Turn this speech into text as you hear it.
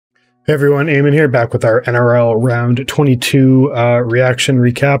Hey everyone, Eamonn here, back with our NRL round 22 reaction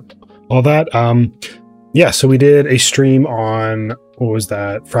recap, all that. Yeah, so we did a stream on, what was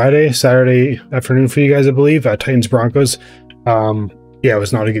that, Saturday afternoon for you guys, I believe, Titans-Broncos. Yeah, it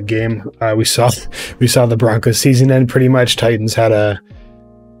was not a good game. We saw the Broncos season end pretty much. Titans had that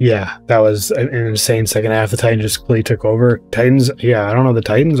was an insane second half. The Titans just completely took over. Titans, yeah, I don't know, the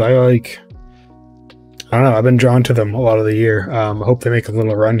Titans, I don't know. I've been drawn to them a lot of the year. I hope they make a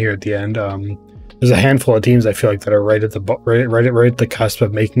little run here at the end. There's a handful of teams I feel like that are right at the cusp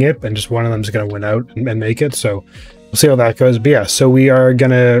of making it, and just one of them is going to win out and make it. So we'll see how that goes. But yeah, so we are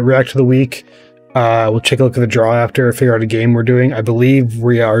going to react to the week. We'll take a look at the draw after, figure out a game we're doing. I believe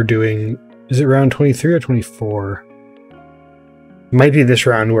we are doing. Is it round 23 or 24? Might be this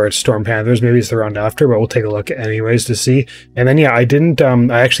round where it's Storm Panthers. Maybe it's the round after, but we'll take a look anyways to see. And then, yeah, I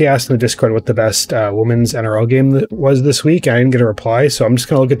actually asked in the Discord what the best women's NRL game was this week, and I didn't get a reply. So I'm just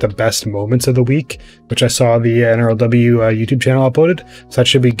going to look at the best moments of the week, which I saw the NRLW YouTube channel uploaded. So that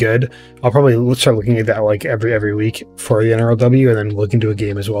should be good. I'll probably start looking at that like every week for the NRLW, and then look into a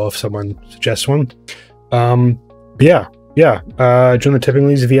game as well if someone suggests one. Yeah. Join the tipping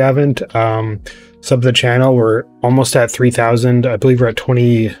leagues if you haven't. Sub to the channel. We're almost at 3,000. I believe we're at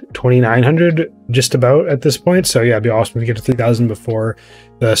 2,900 just about at this point. So yeah, it'd be awesome to get to 3,000 before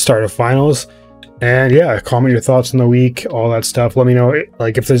the start of finals. And yeah, comment your thoughts on the week, all that stuff. Let me know,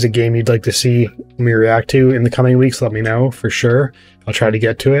 like, if there's a game you'd like to see me react to in the coming weeks. Let me know for sure. I'll try to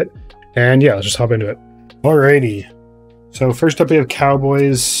get to it. And yeah, let's just hop into it. Alrighty. So first up, we have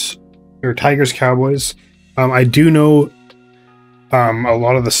Tigers-Cowboys. I do know a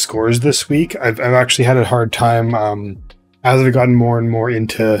lot of the scores this week. I've actually had a hard time as I've gotten more and more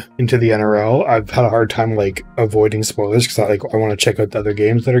into the NRL. I've had a hard time like avoiding spoilers because I want to check out the other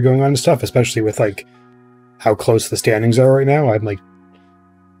games that are going on and stuff, especially with like how close the standings are right now. I'm like,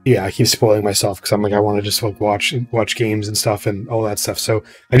 yeah, I keep spoiling myself because I'm like, I want to just like watch games and stuff and all that stuff. So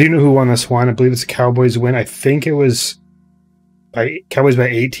I do know who won this one. I believe it's a Cowboys win. I think it was Cowboys by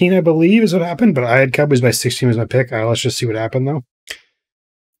 18, I believe is what happened, but I had Cowboys by 16 as my pick. Let's just see what happened though.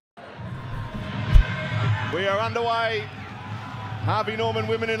 We are underway. Harvey Norman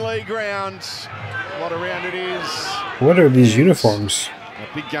Women in League rounds. What a round it is. What are these uniforms?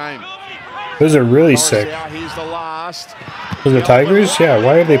 A big game. Those are really sick. Here's the last. Those are Tigers? Yeah,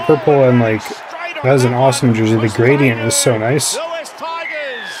 why are they purple and like, that is an awesome jersey. The gradient is so nice.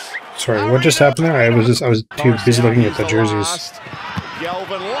 Sorry, what just happened there? I was too busy looking at the jerseys.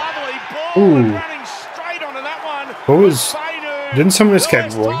 Ooh. What was, didn't someone just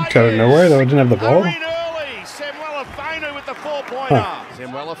get rolled out of nowhere though? It didn't have the ball?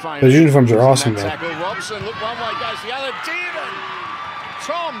 Huh. Those uniforms are awesome though.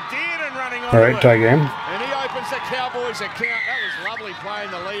 Alright, tie game. And he opens the Cowboys account. That was lovely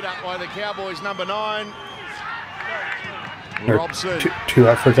playing the lead up by the Cowboys number 9. Robson. Two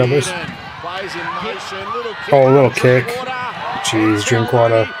out for Cowboys. Oh, a little kick. Jeez,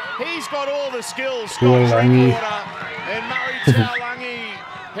 Drinkwater. He's got all the skills.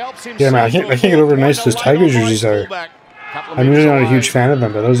 Yeah, man, I can't get over how nice those Tigers jerseys are. I'm really not a huge fan of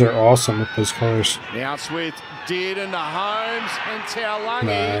them, but those are awesome with those colors. Now it's with Dearden to Holmes and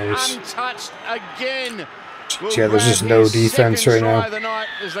Taulagi untouched again. Yeah, there's just no defense right now.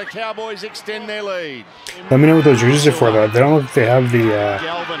 As the Cowboys extend their lead. Let me know what those jerseys are for though. They don't look like they have the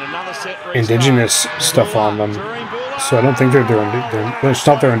indigenous stuff on them, so I don't think it's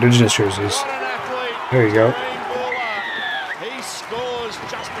not their indigenous jerseys. There you go.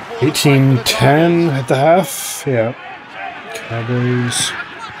 18-10 at the half. Yeah. Cowboys.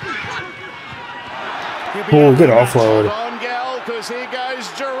 Oh, good offload.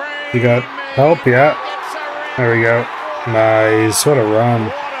 You got help? Yeah. There we go. Nice. What a run.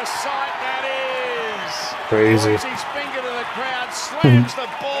 What a sight that is. Crazy. His finger to the crowd, slams the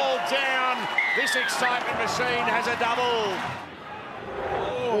ball down. This excitement machine has a double.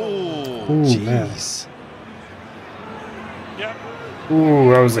 Ooh, man. Yep.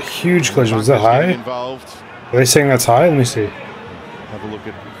 Ooh, that was a huge collision. Was that high? Are they saying that's high? Let me see. Have a look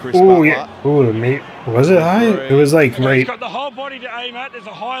at Chris Butler. Yeah. Ooh, mate. Was it high? It was like right. He's got the whole body to aim at. There's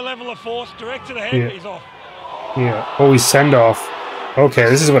a high level of force direct to the head. Yeah. He's off. Yeah. Oh, we send off. Okay,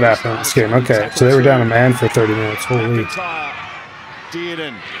 this is what happened in this game. Okay, so they were down a man for 30 minutes. Holy.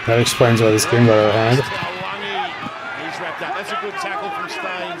 That explains why this game got out of hand. He's wrapped up. That's a good tackle from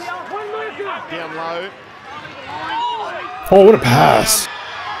Staines. Down low. Oh, what a pass!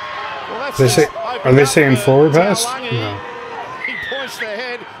 Are they saying forward pass? No. He points the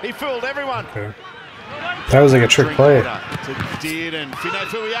head. He fooled everyone. Okay. That was like a trick play.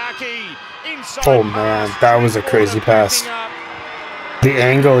 Oh man, that was a crazy pass. The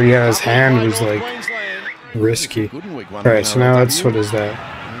angle, yeah, his hand was like risky. Alright, so now that's, what is that?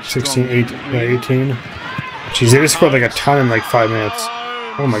 16, 18? Jeez, they just scored like a ton in like 5 minutes.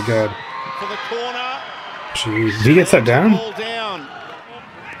 Oh my god. Jeez, did he get that down?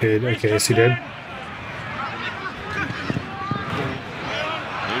 Did, okay, yes he did.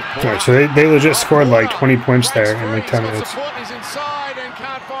 Alright, so they legit scored like 20 points there in like 10 minutes.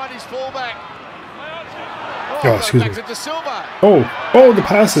 Oh, excuse me. Oh, the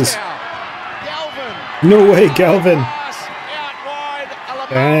passes. No way, Galvin.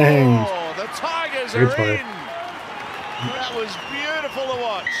 Dang. The Tigers Great are play. in. That was beautiful to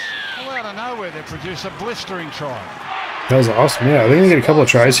watch. Well, out of nowhere, they produced a blistering try. That was awesome. Yeah, they're gonna get a couple of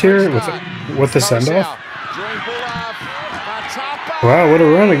tries here with the send off. Wow, what a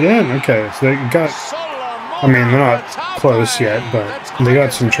run again. Okay, so they got. I mean, they're not close yet, but they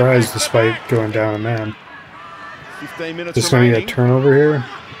got some tries despite going down a man. 15 minutes This gonna be a turnover here.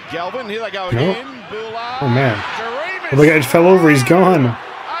 Galvin, here they go Nope. again. Oh man. Oh, the guy fell over. He's gone.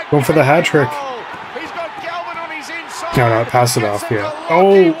 Going for the hat trick. No, pass it off. Yeah.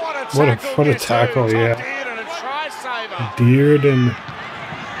 Oh, what a tackle. Yeah. Dearden.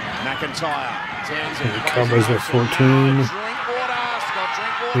 The Cowboys are 14.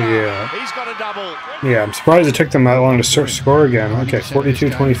 Yeah. He's got a double. Yeah, I'm surprised it took them that long to score again. Okay,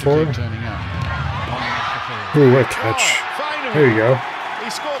 42-24. Ooh, what a catch. There you go. He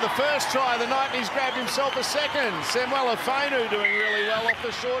scored the first try of the night and he's grabbed himself a second. Samuel Fainu doing really well off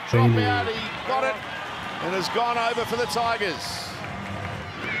the short drop out. He got it and has gone over for the Tigers.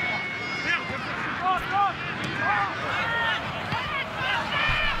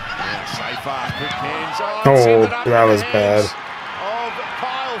 Oh, that was bad.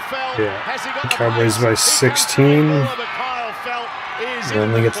 Yeah, the Cowboys by 16. And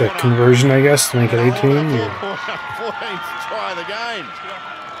then they get the conversion, I guess, to make it 18. Yeah. 14th try of the game.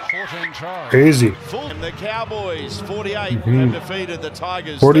 14 tries. Crazy. And the Cowboys, 48, have defeated the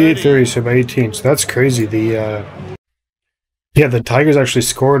Tigers. 48-30, so by 18. So that's crazy. The Tigers actually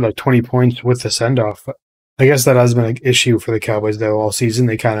scored like 20 points with the send-off. I guess that has been an issue for the Cowboys though all season.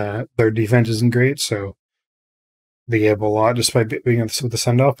 Their defense isn't great, so they gave a lot despite being with the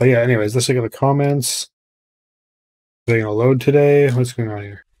send-off. But yeah, anyways, let's look at the comments. Are they going to load today? What's going on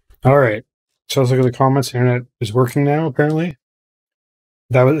here? All right, so let's look at the comments. Internet is working now, apparently.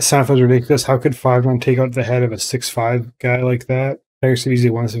 That sound was ridiculous. How could 5-1 take out the head of a 6'5" guy like that? Tigers could easily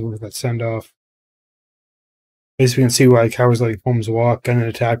won with that send-off. Basically, we can see why the Cowboys letting Holmes walk, gun and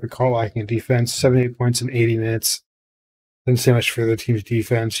attack, but caught lacking in defense. 78 points in 80 minutes. Didn't say much for the team's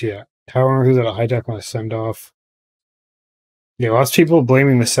defense. Yeah. Tower who's at a high deck on a send-off. Yeah, lots of people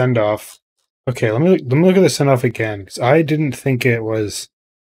blaming the send-off. Okay, let me look at the send-off again, because I didn't think it was...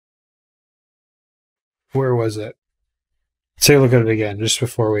 Where was it? Let's take a look at it again, just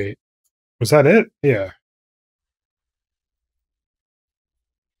before we... Was that it? Yeah.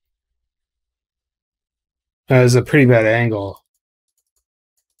 That was a pretty bad angle.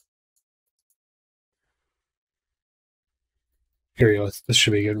 Here we go. This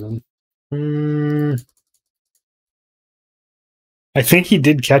should be a good one. I think he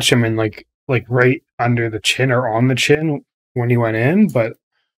did catch him in like right under the chin or on the chin when he went in, but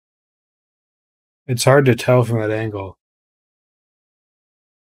it's hard to tell from that angle.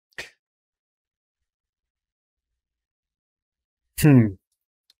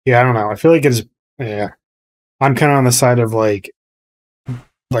 Yeah, I don't know. I feel like it's I'm kind of on the side of like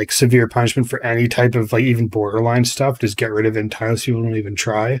severe punishment for any type of like even borderline stuff. Just get rid of it entirely so people don't even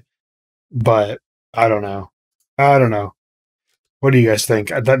try. But I don't know. What do you guys think?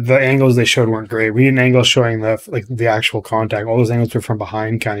 The angles they showed weren't great. We had an angle showing the actual contact. All those angles were from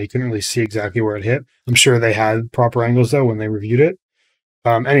behind, kind of. You couldn't really see exactly where it hit. I'm sure they had proper angles though when they reviewed it.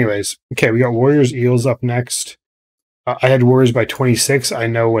 Anyways, okay, we got Warriors-Eels up next. I had Warriors by 26. I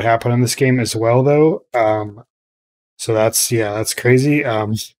know what happened in this game as well, though. So that's crazy.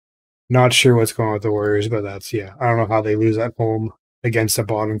 Not sure what's going on with the Warriors, but I don't know how they lose at home against a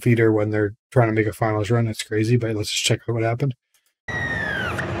bottom feeder when they're trying to make a finals run. It's crazy, but let's just check out what happened.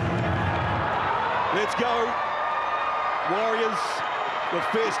 Let's go. Warriors with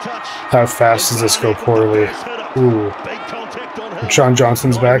first touch. How fast does this go poorly? Ooh. Sean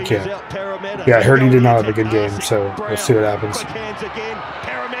Johnson's back, yeah. Yeah, I heard he did not have a good game, so let's see what happens.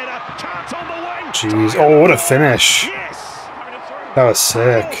 Jeez. Oh, what a finish. That was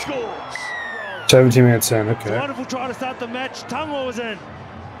sick. 17 minutes in, okay. Wonderful try to start the match. Tungo was in.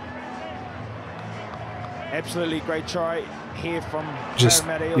 Absolutely great try here from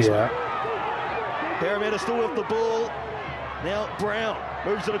Parramatta Eels. Yeah. Parramatta still with the ball. Now Brown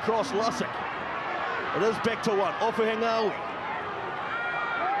moves it across Lussick. It is back to one. Off of Hangawi.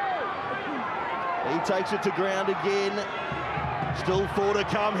 He takes it to ground again. Still 4 to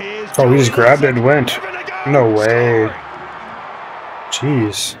come. Here's Oh, he just grabbed it and went. No way.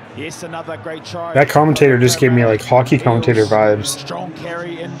 Jeez. Yes, another great try. That commentator just gave me like hockey commentator vibes. Strong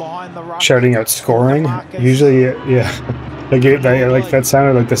carry in behind the ruck. Shouting out scoring. Usually, yeah. That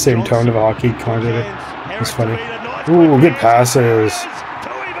sounded like the same tone of a hockey commentator. It's funny. Ooh, good passes.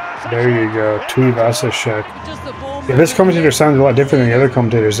 There you go. Tuivasa-Sheck. Yeah, this commentator sounds a lot different than the other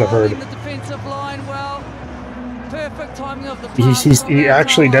commentators I've heard. He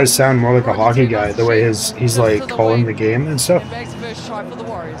actually does sound more like a hockey guy, the way he's like calling the game and stuff.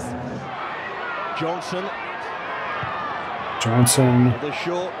 Johnson. The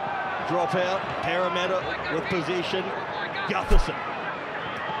short drop out. Parramatta with possession. Gutherson.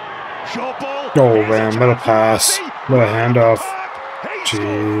 Short ball. Oh man, what a pass. What a handoff.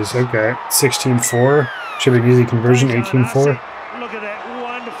 Jeez, okay. 16-4. Should be an easy conversion, 18-4. Look at that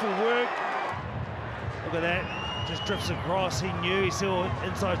wonderful work. Look at that. Just drifts across. He knew. He saw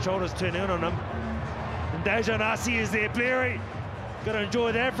inside shoulders turn in on him. And Dejan Arce is there, Barry. Got to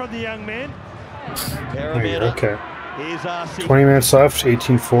enjoy that from the young man. Parramatta. Okay. 20 minutes left,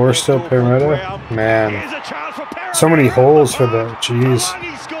 18-4 still Parramatta. Man. So many holes for the... Jeez.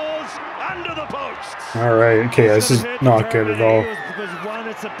 Alright, okay, this is not good at all.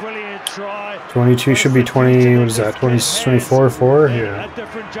 22 should be 20, what is that, 24-4? Yeah.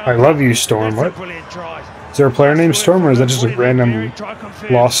 I love you, Storm. What? Is there a player named Storm, or is that just a random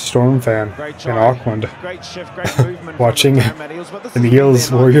lost Storm fan in Auckland? Watching an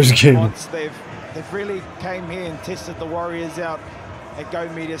Eels-Warriors game. They've really came here and tested the Warriors out at Go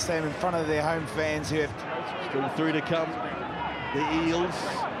Media Stadium in front of their home fans who have... Still 3 to come. The Eels.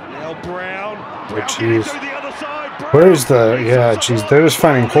 Now Brown. Oh, jeez. Where's the... Yeah, jeez. They're just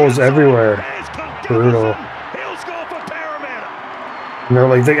finding holes everywhere. Brutal. And they're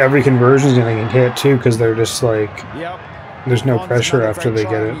like, every conversion's going to get hit, too, because they're just like... There's no pressure after they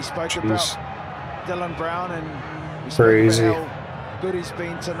get it. Jeez. Dylan Brown and... Crazy. Good he's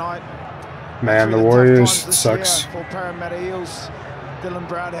been tonight. Man, the Warriors sucks. For Parramatta Eels, Dylan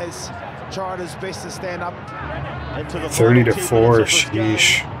Brown has tried his best to stand up. 30-4,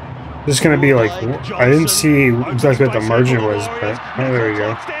 sheesh. This is going to be like, I didn't see exactly what the margin was, but oh, there we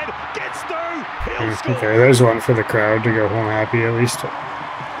go. Okay, there's one for the crowd to go home happy at least.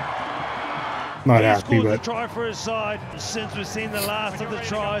 Not happy, but... try for his side since we've seen the last of the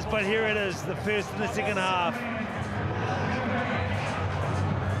tries, but here it is, the first and the second half.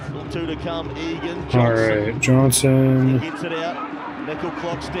 2 to come, Eagan. Alright, Johnson. Gets it out. Nickel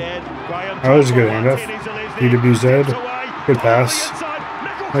clock's dead. That was a good handoff. UWZ. Good pass.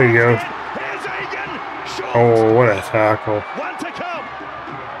 There you go. Oh, what a tackle.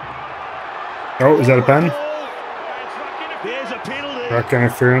 Oh, is that a pen? There's a penalty. Ruck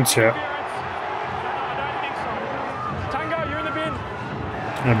interference, yeah. Tango, you're in the bin.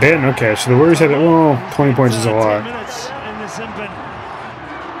 A bin? Okay, so the Warriors had, well, 20 points is a lot.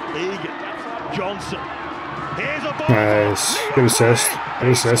 Johnson. Nice. Good assist.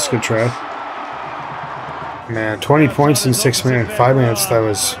 Good assist. Good try. Man, 20 points in 6 minutes. 5 minutes, that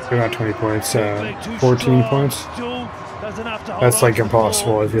was... Not 20 points. 14 points. That's like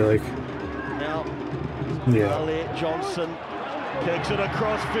impossible, I feel like. Yeah. Johnson takes it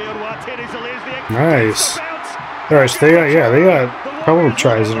across field. Nice. Alright, so they got... Yeah, they got a couple of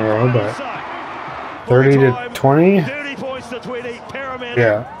tries in a row, but... 30-20?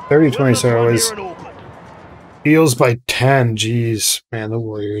 Yeah, 30-20, so it was Eels by 10. Jeez, man, the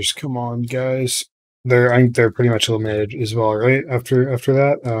Warriors. Come on, guys. I think they're pretty much eliminated as well, right? After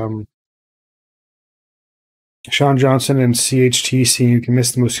that, Sean Johnson and CHT seeing you can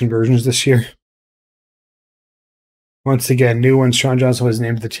miss the most conversions this year. Once again, new ones. Sean Johnson was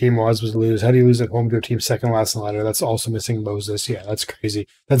named the team. Was lose. How do you lose at home to a team second last in the ladder? That's also missing Moses. Yeah, that's crazy.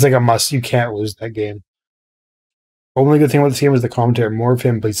 That's like a must. You can't lose that game. Only good thing about this game was the commentary. More of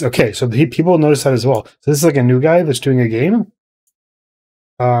him, please. Okay, so people notice that as well. So this is like a new guy that's doing a game.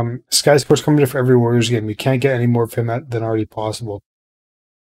 Sky Sports commentator for every Warriors game. You can't get any more of him than already possible.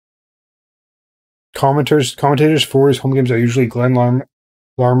 Commentators for Warriors home games are usually Glenn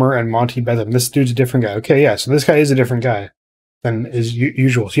Larmer and Monty Betham. This dude's a different guy. Okay, yeah, so this guy is a different guy than is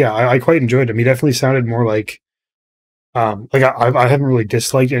usual. So yeah, I quite enjoyed him. He definitely sounded more like... I haven't really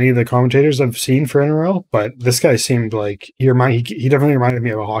disliked any of the commentators I've seen for NRL, but this guy seemed like he definitely reminded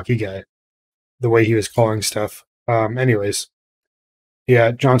me of a hockey guy, the way he was calling stuff. Anyways,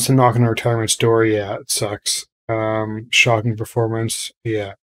 yeah, Johnson knocking on retirement's door. Yeah, it sucks. Shocking performance.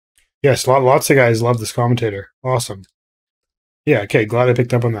 Yeah, yes, lots of guys love this commentator. Awesome. Yeah, okay, glad I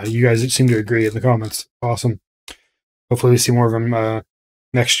picked up on that. You guys seem to agree in the comments. Awesome. Hopefully we see more of him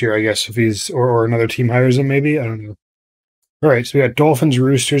next year, I guess, if he's or another team hires him, maybe. I don't know. All right, so we got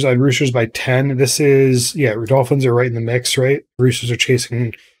Dolphins-Roosters. I had Roosters by 10. This is Dolphins are right in the mix, right? Roosters are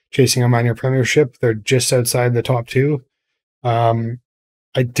chasing a minor premiership. They're just outside the top two.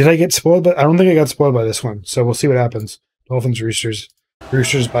 Did I get spoiled? But I don't think I got spoiled by this one. So we'll see what happens. Dolphins-Roosters.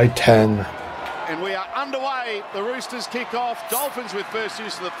 Roosters by 10. And we are underway. The Roosters kick off. Dolphins with first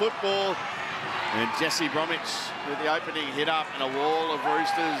use of the football. And Jesse Bromwich with the opening hit up and a wall of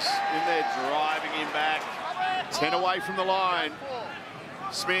Roosters in there driving him back. 10 away from the line.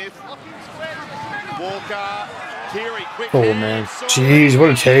 Smith. Walker. Keary. Quick. Oh, man. Jeez, what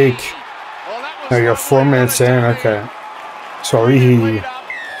a take. There you go. 4 minutes in. Okay. Sorry.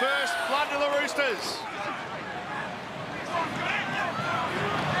 First blood to the Roosters.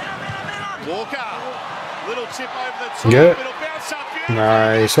 Walker. Little chip over the top. Yeah. It'll bounce up.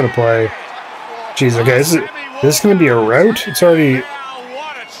 Nice. What a play. Jeez, okay. This is going to be a rout. It's already...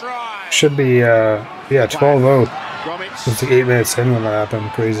 Should be, 12-0. It's like 8 minutes in when that happened.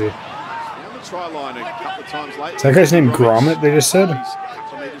 Crazy. Is that guy's name Gromit, they just said?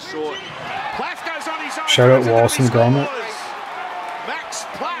 Shout out Walson Gromit.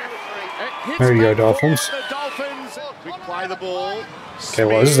 There you go, Dolphins. Okay,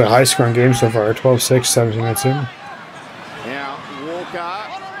 well, this is a high-scoring game so far. 12-6, 17 minutes in.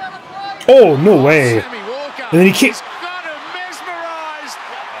 Oh, no way. And then he kicks.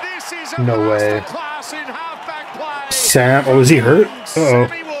 No way. Sam, oh, is he hurt? Uh-oh.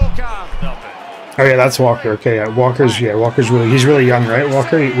 Oh yeah, that's Walker. Okay, yeah, Walker's he's really young, right?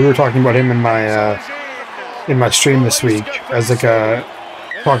 Walker. We were talking about him in my stream this week as like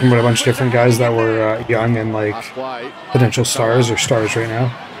talking about a bunch of different guys that were young and like potential stars or stars right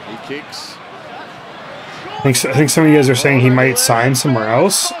now. I think some of you guys are saying he might sign somewhere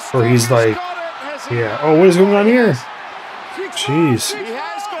else, or he's like, yeah. Oh, what is going on here? Jeez.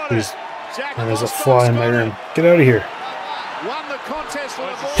 And there's a fly in my room. Get out of here.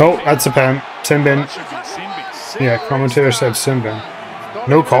 Oh, that's a pen. Sin bin. Yeah, commentator said sin bin.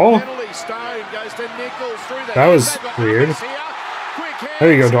 No call? That was weird.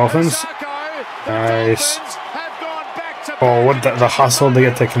 There you go, Dolphins. Nice. Oh, what the hustle to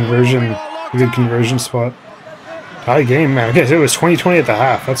get the conversion, good conversion spot. Tie game, man. Okay, so it was 20-20 at the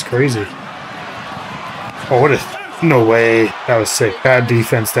half. That's crazy. Oh, what a... No way. That was sick. Bad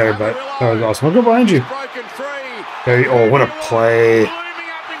defense there, but that was awesome. I'll go behind you. Oh, what a play.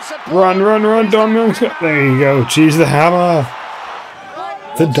 Run, Dom Young. There you go. Jeez, the hammer.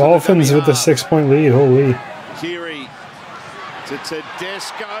 The Dolphins with the 6-point lead. Holy.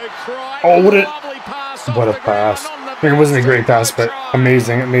 Oh, what a pass. I mean, it wasn't a great pass, but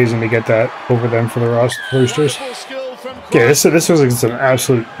amazing to get that over them for the Roosters. Okay, this was like an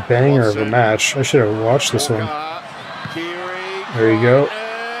absolute banger of a match. I should have watched this one. There you go.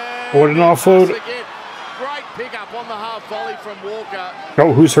 What an offload.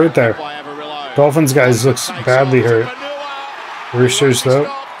 Oh, who's hurt there? Dolphins guys looks badly hurt. Roosters though.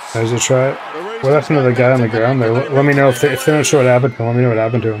 There's a try. What happened to the guy on the ground there? Let me know if they don't show what happened to him. Let me know what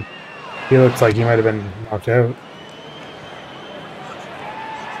happened to him. He looked like he might have been knocked out.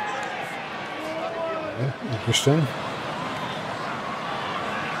 Okay, interesting.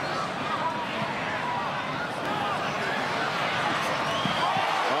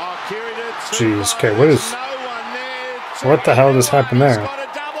 Jeez, okay, what the hell just happened there?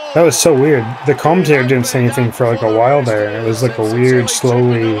 That was so weird. The commentator didn't say anything for like a while there, and it was like a weird,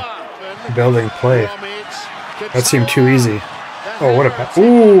 slowly building play. That seemed too easy. Oh, what a pass.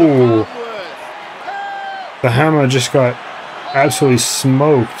 Ooh! The hammer just got absolutely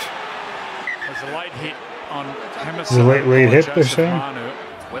smoked. There's a late hit on Hammer. There's a late hit, they're saying?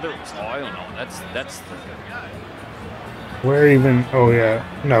 Whether it was high or not, that's the... Where even... Oh, yeah.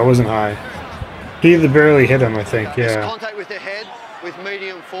 No, it wasn't high. He barely hit him, I think, yeah. Contact with the head with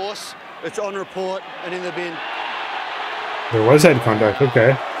medium force. It's on report and in the bin. There was head contact,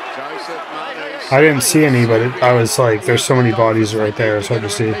 okay. I didn't see any, but I was like, there's so many bodies right there, it's hard to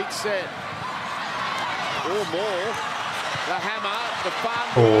see.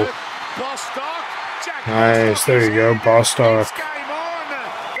 Oh. Nice, there you go, Bostock.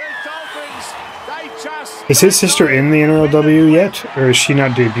 Is his sister in the NRLW yet, or is she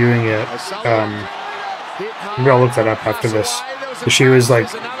not debuting yet? Maybe I'll look that up after this. She was like,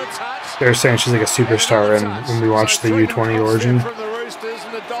 they're saying she's like a superstar, and when we watched the U20 Origin,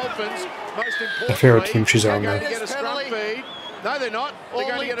 my favorite team she's on there. No, they're not. They're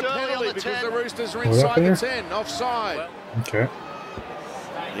going to get a penalty because the Roosters are inside the 10, offside. Okay.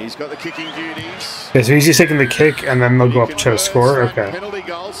 He's got the kicking duties. Okay, so he's just taking the kick, and then they'll go up to try to score. Okay. Penalty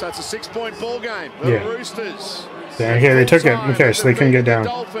goal, so it's a 6-point ball game. Yeah. The Roosters. Yeah, okay, they took it. Okay, so they couldn't get down.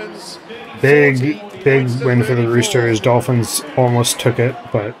 Big win for the Roosters. Dolphins almost took it,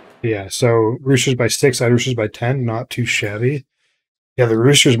 but yeah. So Roosters by 6, Roosters by 10. Not too shabby. Yeah, the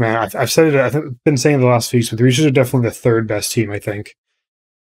Roosters, man. I've said it. I've been saying it the last few weeks, but the Roosters are definitely the 3rd best team, I think.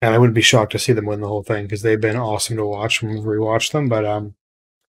 And I wouldn't be shocked to see them win the whole thing because they've been awesome to watch when we rewatch them. But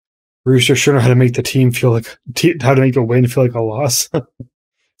Roosters sure know how to make the team feel like how to make a win feel like a loss.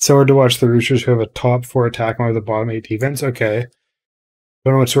 So hard to watch the Roosters who have a top 4 attack and the bottom 8 defense. Okay.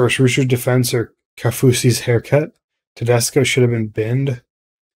 Don't know what's worse, Roosters defense or Kafusi's haircut. Tedesco should have been binned.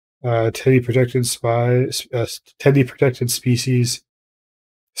 Teddy protected species.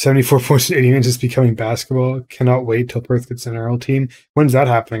 74 points in 80 minutes is becoming basketball. Cannot wait till Perth gets an NRL team. When's that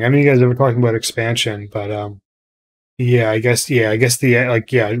happening? I mean, you guys are talking about expansion, but I guess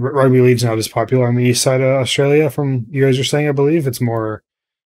rugby league's not as popular on the east side of Australia. From you guys are saying, I believe it's more.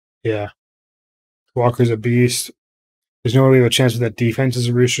 Yeah, Walker's a beast. There's no way we have a chance with that defense as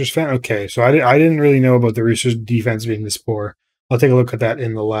a Roosters fan. Okay, so I didn't really know about the Roosters defense being this poor. I'll take a look at that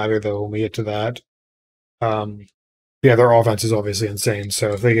in the ladder though when we get to that. Yeah, their offense is obviously insane.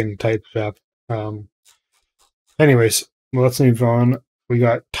 So if they can tighten it up. Anyways, well, let's move on. We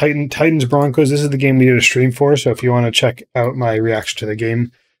got Titans-Broncos. This is the game we did a stream for. So if you want to check out my reaction to the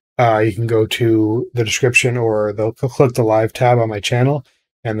game, you can go to the description or click the live tab on my channel,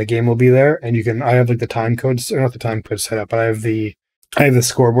 and the game will be there. And you can. I have like the time codes, or not the time codes set up, but I have the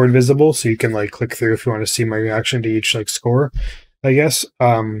scoreboard visible, so you can like click through if you want to see my reaction to each like score. I guess.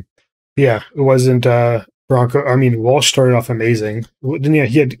 Yeah, it wasn't. Walsh started off amazing.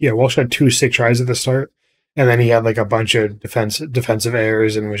 Walsh had 2 sick tries at the start, and then he had like a bunch of defensive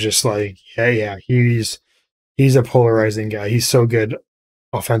errors, and was just like, he's a polarizing guy. He's so good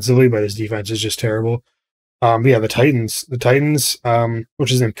offensively, but his defense is just terrible. The Titans,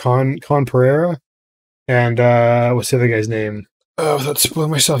 which is in Con Pereira, and what's the other guy's name? Oh, that's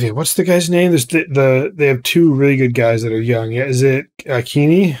spoiling myself. Yeah, what's the guy's name? There's they have 2 really good guys that are young. Yeah, is it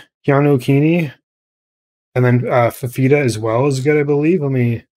Keanu Keeney? And then Fafita as well is good, I believe.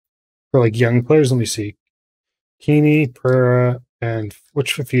 For like young players, let me see. Keeney, Pereira, and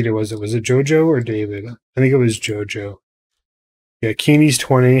which Fafita was it? Was it Jojo or David? I think it was Jojo. Yeah, Keeney's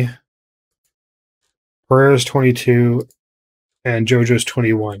 20, Pereira's 22, and Jojo's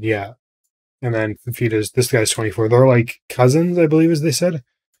 21. Yeah. And then this guy's 24. They're like cousins, I believe, as they said.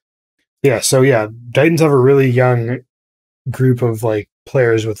 Yeah, so yeah, Titans have a really young group of like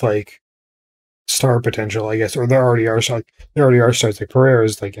players with like star potential, I guess, or there already are stars. Like Pereira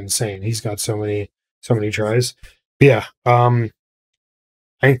is like insane. He's got so many tries. But yeah,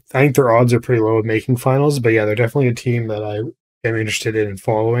 I think their odds are pretty low of making finals. But yeah, they're definitely a team that I am interested in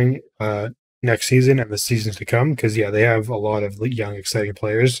following next season and the seasons to come, because yeah, they have a lot of young, exciting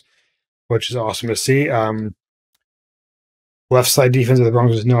players, which is awesome to see. Left side defense of the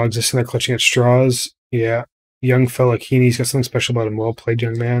Broncos is non-existent. They're clutching at straws. Yeah, young fella Keeney's got something special about him. Well played,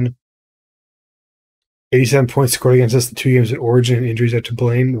 young man. 87 points scored against us the 2 games at Origin, and injuries are to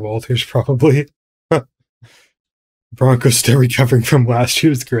blame. Walters probably. Broncos still recovering from last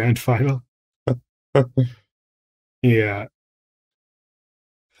year's grand final. Yeah.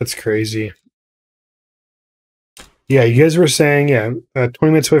 That's crazy. Yeah, you guys were saying, 20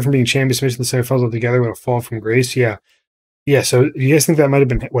 minutes away from being champions, missing the semifinals altogether with a fall from grace. Yeah. Yeah, so you guys think that might have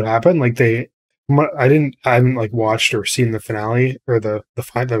been what happened? Like I haven't like watched or seen the finale or the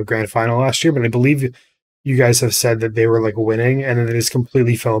grand final last year, but I believe you guys have said that they were like winning and then they just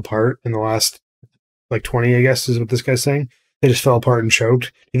completely fell apart in the last like 20, I guess is what this guy's saying. They just fell apart and choked.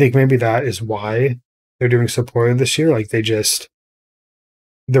 Do you think maybe that is why they're doing so poorly this year? Like the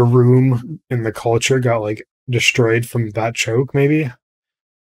room and the culture got like destroyed from that choke, maybe?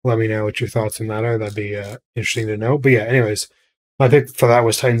 Let me know what your thoughts on that are. That'd be interesting to know. But yeah, anyways, my pick for that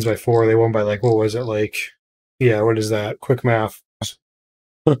was Titans by 4. They won by like, what was it? Like, yeah, what is that? Quick math.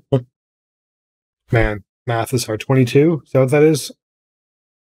 Man, math is hard. 22? Is that what that is?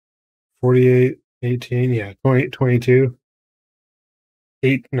 48, 18, yeah, 22.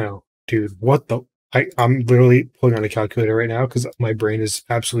 8, no. Dude, what the? I'm literally pulling on a calculator right now because my brain is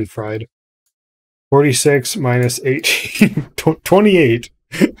absolutely fried. 46 minus 18. 28.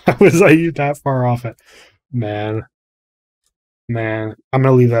 How was I that far off it? Man. I'm going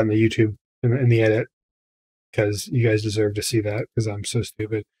to leave that in the YouTube, in the edit, because you guys deserve to see that because I'm so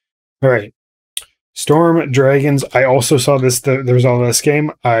stupid. All right. Storm Dragons. I also saw the result of this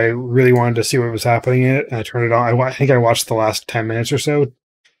game. I really wanted to see what was happening in it, and I turned it on. I think I watched the last 10 minutes or so.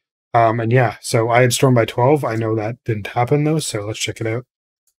 And yeah, so I had Storm by 12. I know that didn't happen, though, so let's check it out.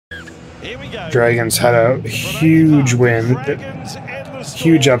 Here we go. Dragons had a huge win,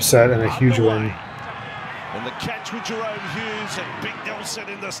 huge upset, and a huge win. And the catch Knights with Jerome Hughes and Big Nelson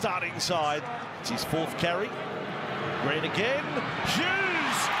in the starting side. It's his 4th carry. Grant again. Hughes.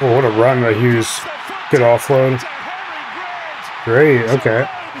 Oh, what a run by Hughes. Good offload. Great, okay.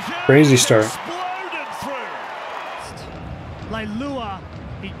 Crazy start. Leilua,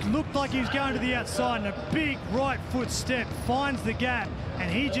 he looked like he was going to the outside, and a big right foot step finds the gap,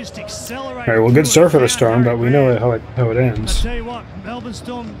 and he just accelerated. All right, well, good start for the Storm, but we know how it ends. I tell you what, Melbourne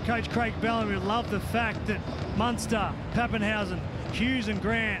Storm coach Craig Bellamy would love the fact that Munster, Pappenhausen, Hughes and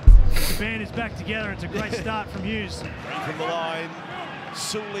Grant, the band is back together. It's a great start from Hughes. From the line,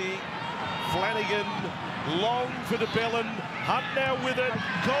 Sully, Flanagan, long for DeBellin. Hunt now with it.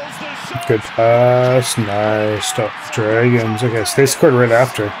 Calls the shot. Good pass. Nice stuff. Dragons. Okay, so they scored right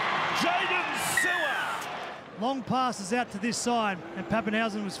after. Long passes out to this side, and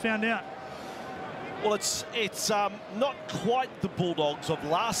Pappenhausen was found out. Well, it's not quite the Bulldogs of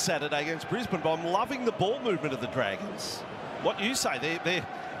last Saturday against Brisbane, but I'm loving the ball movement of the Dragons. What you say?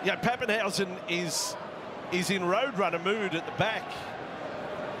 Pappenhausen is in roadrunner mood at the back.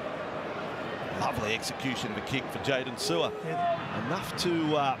 Lovely execution of a kick for Jaden Sewer. Yeah. Enough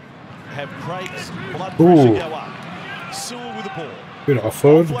to have Craig's blood pressure go up. Sewer with the ball. Good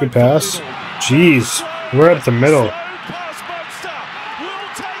offload. Good pass. Jeez. We're at the middle.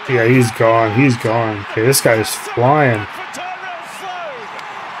 Yeah, he's gone. He's gone. Okay, this guy is flying.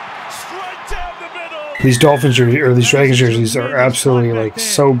 These Dolphins jerseys, or these Dragons jerseys, are absolutely like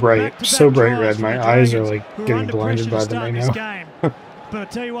so bright red. My eyes are like getting blinded by them right now. But I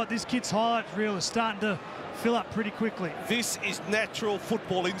tell you what, this kid's highlight reel is starting to fill up pretty quickly. This is natural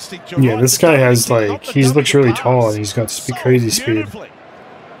football instinct. Yeah, this guy has like, he looks really tall and he's got crazy speed.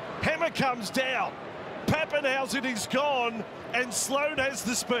 Hammer comes down. Pappenhausen is gone, and Sloan has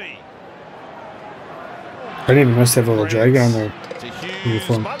the speed. I didn't even notice they have a little dragon on their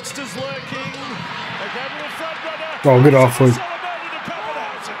uniform. Oh, good offload.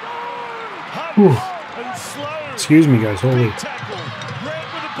 Excuse me, guys. Holy.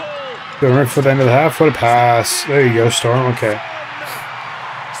 Going right for the end of the half. What a pass. There you go, Storm. Okay.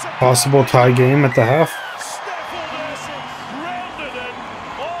 Possible tie game at the half.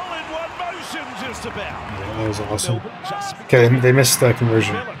 Yeah, that was awesome. Okay, they missed that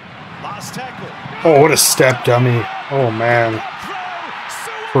conversion. Oh, what a step, dummy. Oh, man.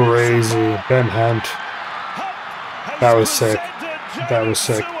 Crazy. Ben Hunt. That was sick. That was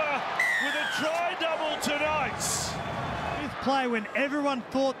sick. Play when everyone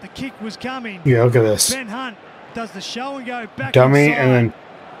thought the kick was coming. Yeah, look at this. Ben Hunt does the show and go back dummy inside. And then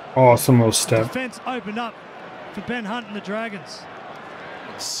awesome little step. Defense opened up for Ben Hunt and the Dragons.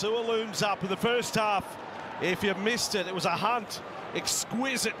 Sewer looms up in the first half. If you missed it, it was a Hunt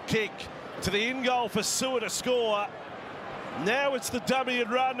exquisite kick to the in goal for Sewer to score. Now it's the dummy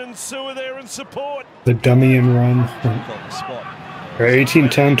and run, and Sewer there in support. The dummy and run. Right,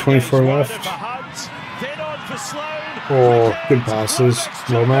 18-10, 24 left. Oh, good passes.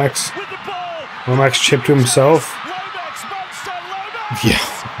 Lomax. Lomax chipped to himself. Yeah,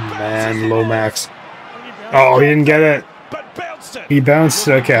 man, Lomax. Oh, he didn't get it. He bounced.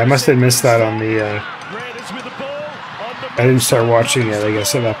 Okay, I must have missed that on the. I didn't start watching it, I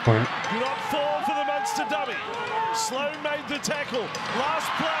guess, at that point.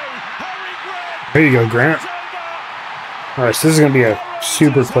 There you go, Grant. Alright, so this is going to be a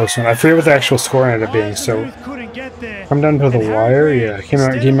super close one. I forget what the actual score ended up being, so come down to the wire. Yeah, came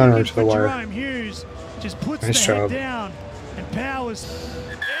out to the wire. Nice job.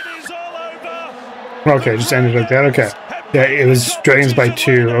 Okay, just ended like that. Okay. Yeah, it was Dragons by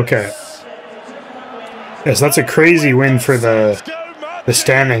 2. Okay. Yes, that's a crazy win for the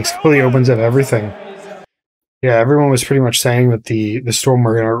standings. Completely opens up everything. Yeah, everyone was pretty much saying that the Storm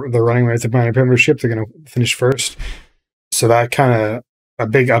they're running away with the premiership. They're going to finish first. So that kind of, a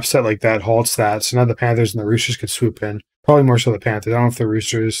big upset like that halts that. So now the Panthers and the Roosters could swoop in. Probably more so the Panthers. I don't know if the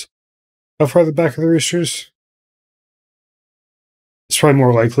Roosters, how far the back of the Roosters? It's probably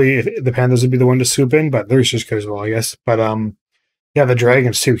more likely if the Panthers would be the one to swoop in, but the Roosters could as well, I guess. But yeah, the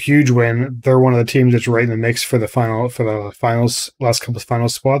Dragons too, huge win. They're one of the teams that's right in the mix for the finals, last couple of final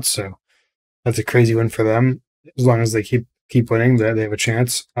spots. So that's a crazy win for them. As long as they keep winning, they have a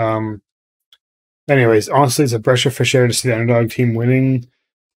chance. Anyways, honestly, it's a breath of fresh air to see the underdog team winning.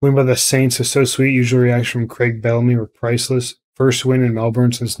 Win by the Saints was so sweet. Usual reaction from Craig Bellamy were priceless. First win in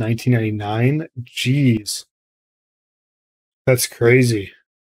Melbourne since 1999. Jeez. That's crazy.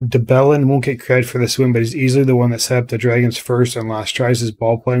 DeBellin won't get credit for this win, but he's easily the one that set up the Dragons' first and last tries. His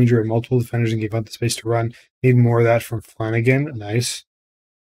ball playing drew multiple defenders and gave out the space to run. Need more of that from Flanagan. Nice.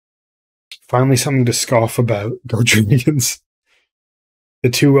 Finally something to scoff about. Go Dragons. The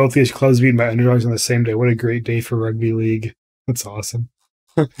two wealthiest clubs beaten by underdogs on the same day. What a great day for rugby league. That's awesome.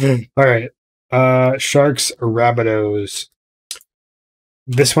 All right. Sharks-Rabbitohs.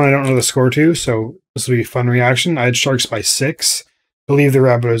 This one I don't know the score to, so this will be a fun reaction. I had Sharks by 6. I believe the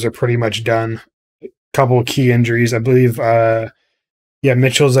Rabbitohs are pretty much done. Couple of key injuries. I believe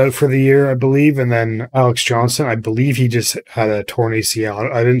Mitchell's out for the year, I believe, and then Alex Johnson, I believe he just had a torn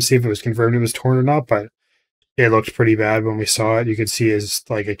ACL. I didn't see if it was confirmed it was torn or not, but it looked pretty bad when we saw it. You could see his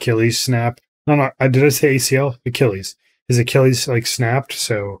like Achilles snap. No, did I say ACL? Achilles. His Achilles like snapped,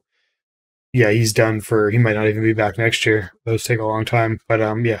 so yeah, he's done he might not even be back next year. Those take a long time. But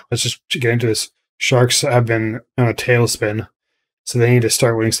yeah, let's just get into this. Sharks have been on a tailspin, so they need to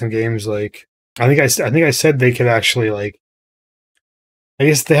start winning some games. Like I think I said they could actually like. I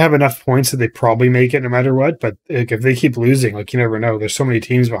guess they have enough points that they probably make it no matter what. But like, if they keep losing, like you never know. There's so many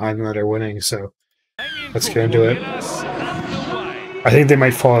teams behind them that are winning. So let's get into it. I think they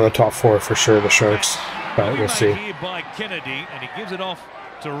might fall out of the top 4 for sure. The Sharks, but we'll see. By Kennedy, and he gives it off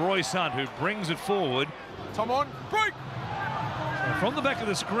to Royce Hunt, who brings it forward. Come on, break! So from the back of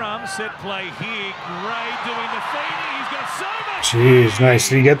the scrum, set play here. Gray doing the feeding. He's got so much. Jeez, nice.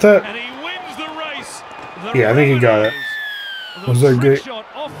 Did he get that? And he wins the race. Yeah, I think he got it. Was there great?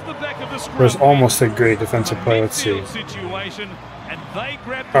 There's almost a great defensive play. Let's see.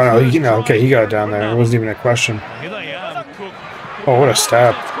 Oh no, okay, he got it down there. It wasn't even a question. Oh, what a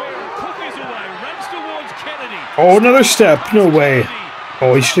step! Oh, another step! No way!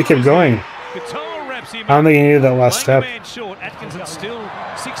 Oh, he should have kept going. I don't think he needed that last step.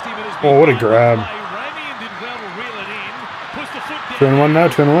 Oh, what a grab! 2-1 now.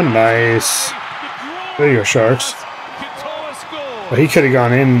 2-1. Nice. There you go, Sharks. Well, he could have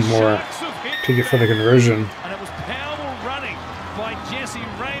gone in more to get for the conversion.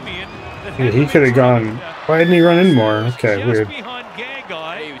 Yeah, he could have gone. Why didn't he run in more? Okay, weird. He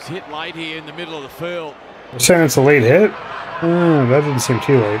was hit late here in the middle of the field. You're saying it's a late hit? That didn't seem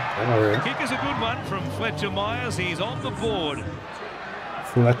too late. All right. Kick is a good one from Fletcher Myers. He's on the board.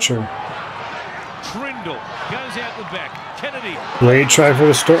 Fletcher. Trindle goes out the back. Kennedy. Late try for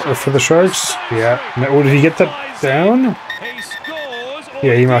the Sharks. Yeah. Oh, did he get that down?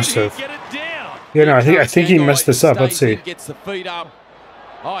 Yeah, he must have. Yeah, no, I think he messed this up. Let's see.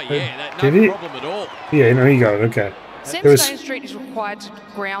 Oh yeah, did he? Yeah, no, he got it. Okay. Sandstone Street is required to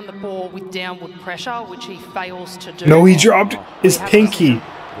ground the ball with downward pressure, which he fails to do. No, he dropped his pinky.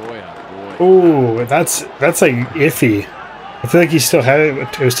 Oh, that's like iffy. I feel like he still had it.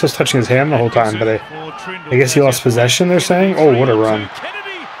 It was still touching his hand the whole time, but I guess he lost possession. They're saying. Oh, what a run!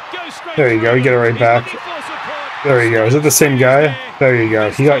 There you go. You get it right back. There you go. Is it the same guy? There you go.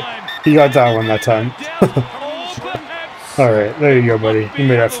 He got that one that time. All right, there you go, buddy. You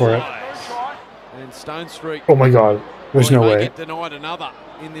made up for it. Oh my God, there's no way. Denied another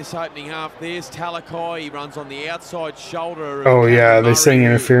in this opening half. There's Talakai. He runs on the outside shoulder. Oh yeah, they're saying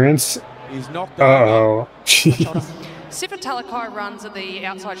interference. He's knocked. Oh. Sifa Talakai runs at the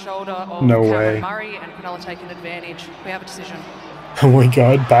outside shoulder of Cameron Murray, and Cronulla taking advantage. We have a decision. Oh my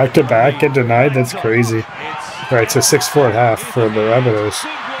God, back to back get denied. That's crazy. All right, so 6-4 at half for the Rabbitohs.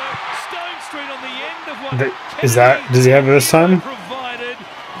 Does he have it this time?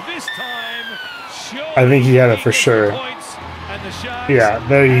 I think he had it for sure. Yeah,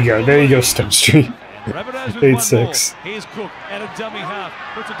 there you go. There you go, Stone Street. 8-6. Here's Cook at a dummy half.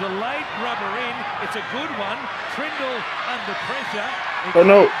 Puts a delayed rubber in. It's a good one. Trindle under pressure. Oh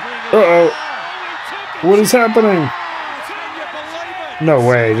no. Uh-oh. What is happening? No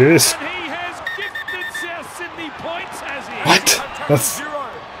way. Did this... What? That's...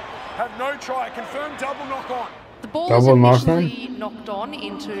 Have no try. Confirmed double knock on. The ball is initially knocked on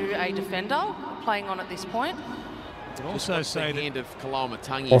into a defender playing on at this point. Also say the hand of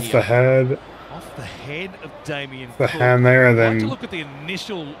Kalamatangi off the head. Off the head of Damien the Cook. hand there, and then... I'd like to look at the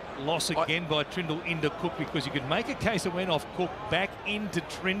initial loss again by Trindle into Cook, because you could make a case it went off Cook back into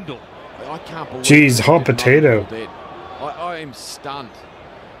Trindle. I can't believe... Jeez, hot potato. I am stunned.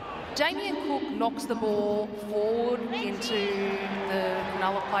 Damien Cook knocks the ball forward into the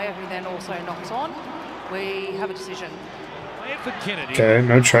Cronulla player, who then also knocks on. We have a decision. Okay,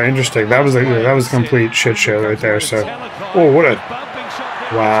 no try. Interesting. That was a complete shit show right there. So, oh, what a...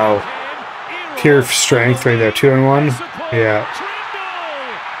 Wow. Pure strength right there. 2-1. Yeah.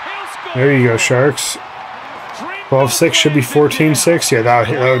 There you go, Sharks. 12-6 should be 14-6. Yeah,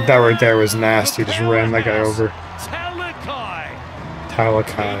 that right there was nasty. Just ran that guy over.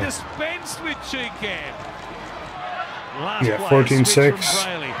 Talakai. Yeah, 14-6.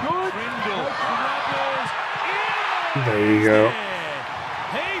 There you go.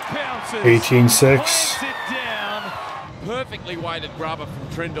 18-6. perfectly weighted grubber from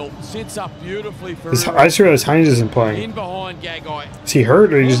Trindle. Sits up beautifully for I just realized Hines isn't playing. in behind Gagai. Is he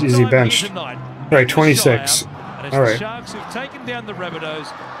hurt or is he benched? All right, 26. All right. Sharks who've taken down the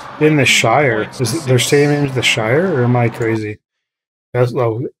Rabbitohs. In the Shire. Is their stadium named the Shire, or am I crazy? That's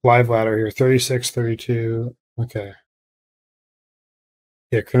live ladder here. 36, 32. Okay.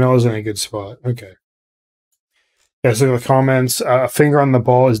 Yeah, Cronulla's in a good spot. Okay. Yeah, so the comments, a finger on the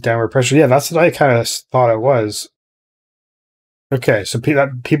ball is downward pressure. Yeah, that's what I kind of thought it was. Okay, so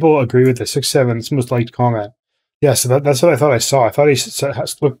people agree with this. 6-7, it's the most liked comment. Yeah, so that's what I thought I saw. I thought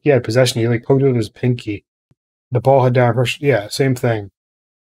he had possession. He like poked it with his pinky. The ball had downward pressure. Yeah, same thing.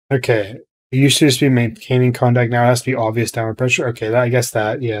 Okay. It used to just be maintaining contact. Now it has to be obvious downward pressure. Okay, I guess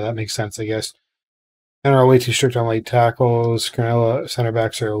that makes sense, I guess. NRL way too strict on late tackles. Cronulla center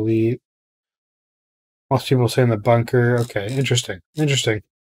backs are elite. Most people say in the bunker. Okay, interesting.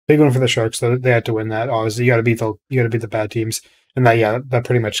 Big one for the Sharks, though. They had to win that. Obviously, you got to beat the bad teams, and that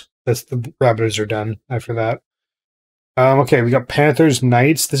pretty much the Rabbitohs are done after that. Okay, we got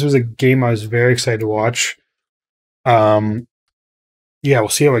Panthers-Knights. This was a game I was very excited to watch. Yeah, we'll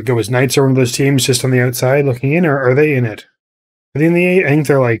see how it goes. Knights are one of those teams just on the outside looking in, or are they in it? Are they in the 8? I think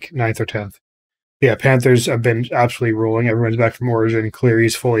they're like 9th or 10th. Yeah, Panthers have been absolutely rolling. Everyone's back from Origin.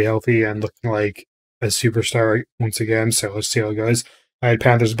 Cleary's fully healthy and looking like a superstar once again. So let's see how it goes. I had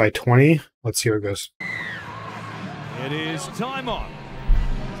Panthers by 20. Let's see how it goes. It is time on.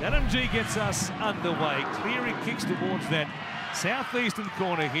 Adam G gets us underway. Cleary kicks towards that southeastern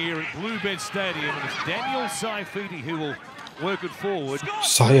corner here at Bluebet Stadium. And it's Daniel Saifiti who will work it forward.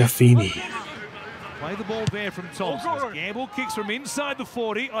 Saifini. Play the ball there from Thompson. Gamble kicks from inside the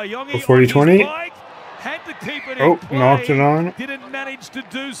 40. Ayongi 40-20. Had to keep it in play. Knocked it on. Didn't manage to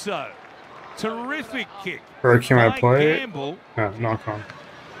do so. Terrific kick. Or can I play Gamble. No, knock on.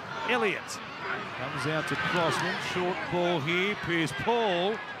 Elliott comes out to Crossland. Short ball here. Piers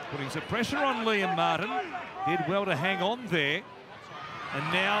Paul putting some pressure on Liam Martin. Did well to hang on there.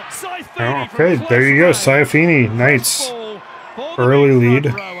 And now Saifini. Okay, there you go. Saifini, Knights. Early lead,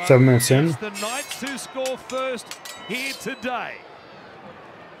 7 minutes in. The Knights who score first here today.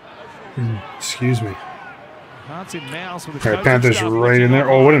 Excuse me. Hearts in mouths with All right, Panthers right in there.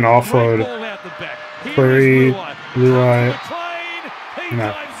 Oh, what an offload. Cleary, Blue Eye.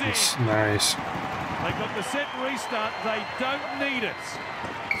 Nice. They got the set restart. They don't need it.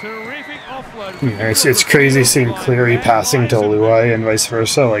 Terrific offload. Nice. It's crazy seeing Cleary passing to Luai and vice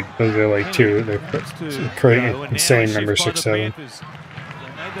versa. Like those are like they're crazy, insane number 6-7.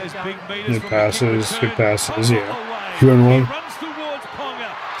 Good passes, yeah. 2-1.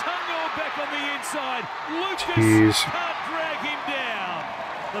 Jeez.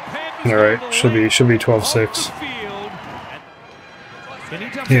 All right, should be 12-6.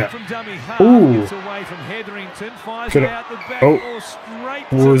 Yeah. Ooh. Oh.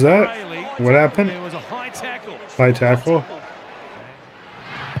 What was that? What happened? There was a high tackle. High tackle.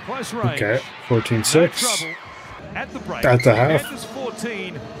 Okay. 14-6. At the half.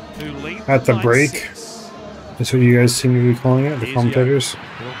 At the break. That's what you guys seem to be calling it, the commentators.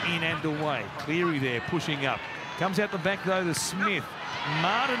 In and away. Cleary there pushing up. Comes out the back though to Smith.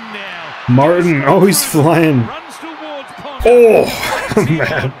 Martin now. Martin. Oh, he's flying. Oh,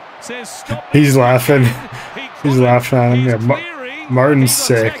 man. He's laughing. He's laughing at him. Yeah, Martin's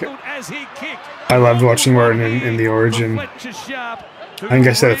sick. I loved watching Martin in the Origin. I think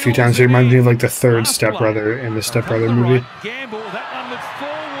I said a few times, he reminds me of like the third stepbrother in the Stepbrother movie.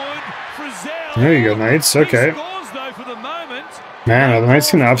 There you go, Knights. Okay. Man, are the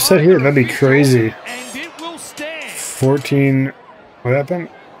Knights going to upset here? That'd be crazy. 14. What happened?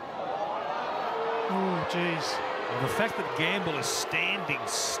 Oh, jeez. Well, the fact that Gamble is standing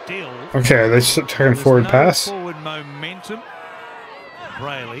still. Okay, they're turning forward pass. Forward momentum.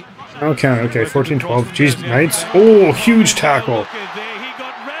 Braley. Okay, 14-12. Jeez, Knights. Oh, huge tackle.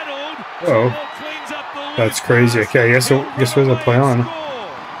 Oh, that's crazy. Okay, I guess there's a play on.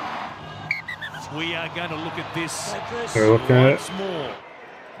 We are going to look at this They're looking at it. more.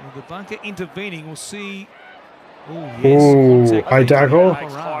 Well, the bunker intervening. We'll see. Oh, high tackle.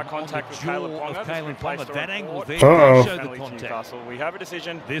 High contact with Kalen Ponga. That angle there Uh-oh. show the contact. We have a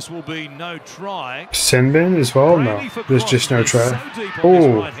decision. This will be no try. Sinbin as well? No, there's just no try.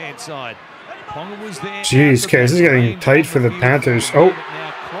 Oh, jeez, okay, this is getting tight for the Panthers. Oh,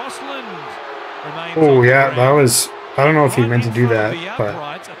 yeah, that was. I don't know if he meant to do that, but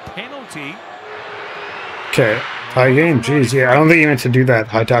okay, tie game. Jeez, yeah, I don't think he meant to do that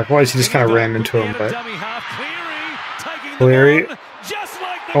high tackle wise. He just kind of ran into him, but. Cleary.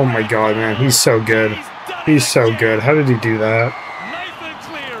 Oh my god, man. He's so good. He's so good. How did he do that?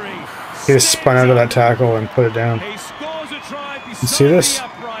 He just spun out of that tackle and put it down. He scores it see this?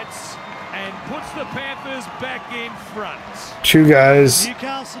 And puts the Panthers back in front. Two guys.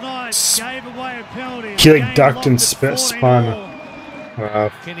 Newcastle Knights gave away a penalty. He like ducked and spun.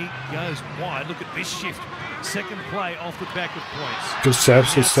 Wow. Kenny goes wide. Look at this shift. Second play off the back of points. Good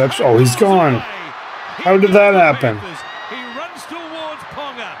steps, good steps. Oh, he's gone. How did that happen? He runs towards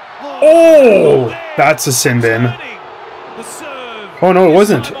Ponga. Oh, that's a sin bin. Oh, no, it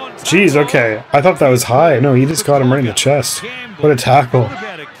wasn't. Jeez, okay. I thought that was high. No, he just got him right in the chest. What a tackle.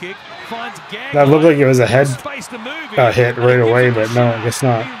 That looked like it was a head hit right away, but no, I guess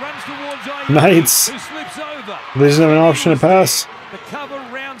not. Knights. There's no option to pass.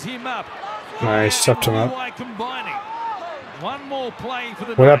 Nice, stepped him up.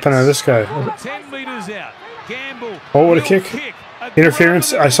 What happened to this guy? Oh, what a kick.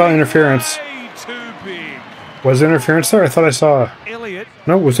 Interference. I saw interference. Was there interference there? I thought I saw.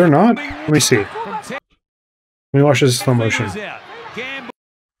 No, was there not? Let me see. Let me watch this in slow motion.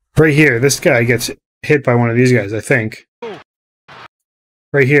 Right here, this guy gets hit by one of these guys, I think.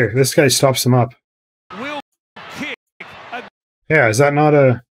 Right here, this guy stops him up. Yeah, is that not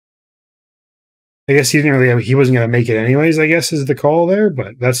a... I guess he didn't really... He wasn't going to make it anyways, I guess, is the call there,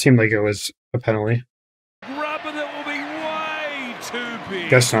 but that seemed like it was a penalty.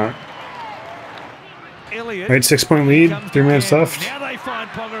 Guess not. Right, 6-point lead, 3 minutes left. Now they find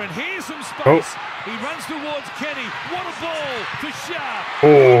Ponga, and here's some space. Oh. He runs towards Kenny. What a ball for Sharp.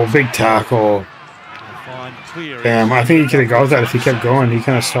 Oh, big tackle. Damn, I think he could have got that if he kept going. He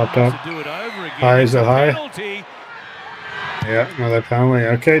kind of stopped up. High, is that high? Yeah, another penalty.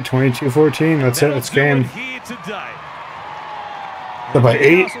 Okay, 22-14. That's it. It's game. So by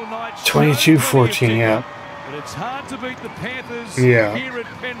 8, 22-14, yeah. But it's hard to beat the Panthers here at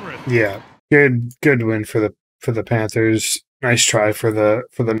Penrith. Yeah. Good win for the Panthers. Nice try for the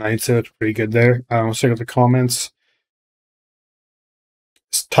Knights. It's pretty good there. Let's check out the comments.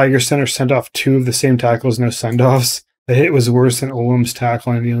 Tiger Center sent off 2 of the same tackles, no send-offs. The hit was worse than Olam's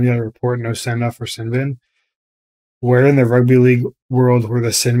tackle, and the only other report, no send-off or sin bin. Where in the rugby league world were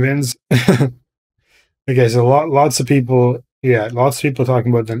the sin bins? Okay, so lots of people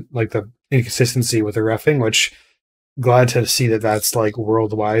talking about the inconsistency with the reffing, which glad to see that's like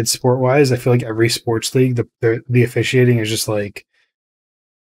worldwide sport-wise. I feel like every sports league, the officiating is just like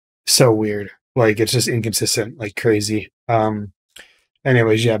so weird. Like it's just inconsistent, like crazy.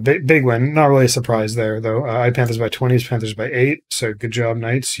 Anyways, yeah, big win. Not really a surprise there though. I had Panthers by 20, Panthers by 8. So good job,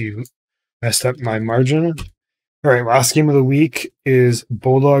 Knights. You messed up my margin. All right, last game of the week is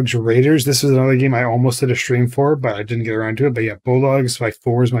Bulldogs-Raiders. This was another game I almost did a stream for, but I didn't get around to it. But yeah, Bulldogs by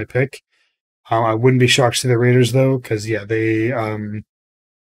 4 is my pick. I wouldn't be shocked to see the Raiders though, because the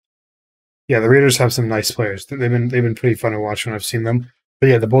Raiders have some nice players. They've been pretty fun to watch when I've seen them. But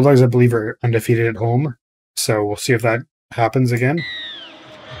yeah, the Bulldogs I believe are undefeated at home, so we'll see if that happens again.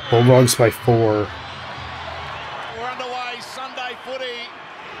 Bulldogs by 4. We're underway, Sunday footy.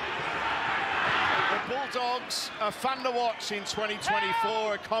 The Bulldogs are fun to watch in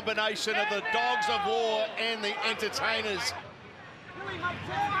 2024. A combination of the dogs of war and the entertainers.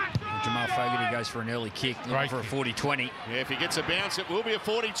 Jamal Fogarty goes for an early kick, looking for a 40-20. Yeah, if he gets a bounce, it will be a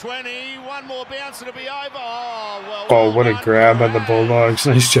 40-20. One more bounce, it'll be over. Oh, what a grab by the Bulldogs.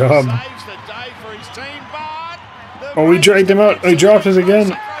 Nice job. Saves the day for his team, but oh, we dragged him out. He dropped us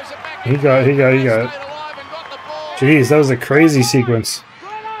again. He got it. Jeez, that was a crazy sequence.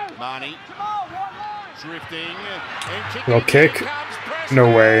 Marnie drifting. Little kick.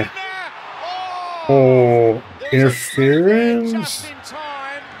 No way. Oh, interference?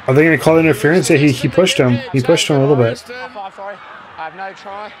 Are they going to call interference? Yeah, he pushed him. He pushed him a little bit. Sorry, I have no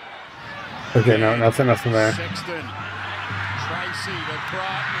try. Okay, no, nothing there.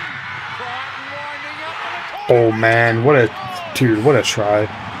 Oh man, what a try.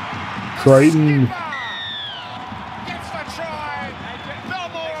 Crichton.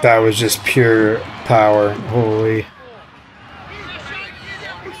 That was just pure power. Holy.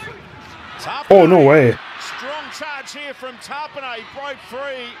 Oh, no way. Strong charge here from Tarpane. He broke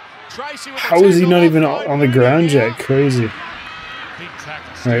free. Tracy with how is he not even on the ground yet? Crazy.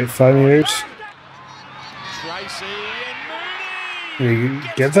 Alright, 5 meters. Tracy and Mooney. You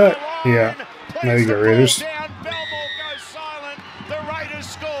get that? Yeah. Now you got Raiders. Goes silent. The Raiders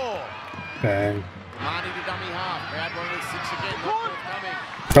score. Bang. Marnie to dummy half. Crowd 106 again.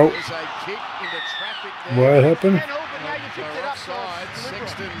 Oh. There's a kick into traffic there. What happened?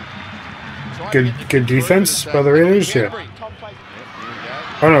 Good defense by the Raiders? Yeah.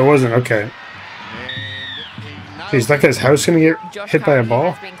 Oh no, it wasn't. Okay. Jeez, that guy's house gonna get hit by a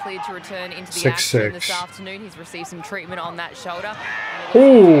ball? 6'6". This afternoon, he's received some treatment on that shoulder.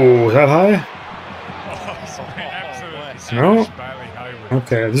 Oh, is that high? No?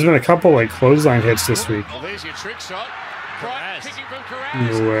 Okay, there's been a couple like clothesline hits this week. Well, there's your trick shot. Kicking from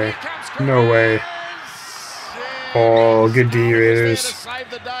No way. No way. Oh, good D, Raiders. Save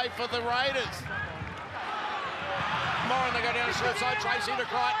the day for the Raiders. Moran, they go down the short side. Tracy to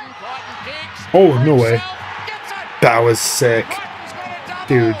Crichton. Crichton kicks. Oh, no way. That was sick.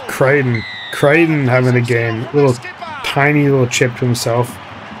 Dude, Crichton having a game. Little tiny little chip to himself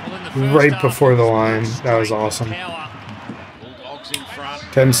right before the line. That was awesome.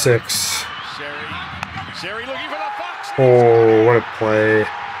 10-6. Sherry looking for the Fox. Oh, what a play.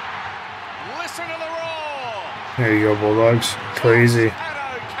 Listen to the roar. There you go, Bulldogs. Crazy.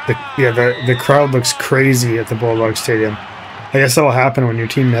 The crowd looks crazy at the Bulldog Stadium. I guess that'll happen when your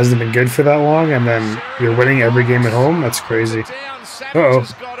team hasn't been good for that long and then you're winning every game at home. That's crazy. Uh-oh.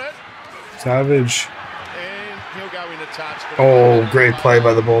 Savage. Oh, great play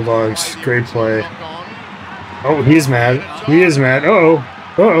by the Bulldogs. Great play. Oh, he's mad. He is mad. Uh-oh.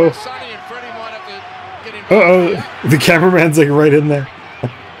 Uh-oh. Uh-oh. The cameraman's like right in there.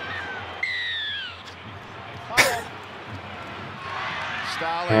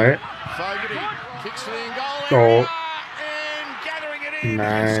 Alright. Oh.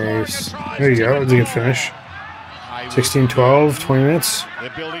 Nice. There you go. That's a good finish. 16-12, 20 minutes.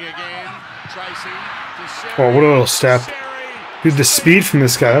 Oh, what a little step. Dude, the speed from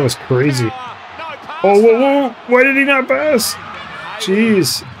this guy, that was crazy. Oh, whoa, whoa. Why did he not pass?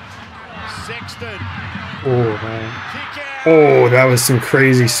 Jeez. Oh, man. Oh, that was some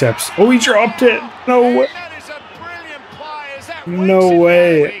crazy steps. Oh, he dropped it. No way. No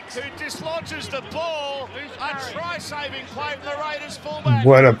way.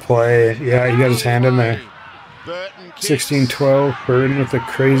 What a play. Yeah, he got his hand in there. 16-12. Burton with a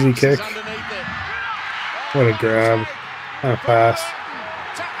crazy kick. What a grab. And a pass.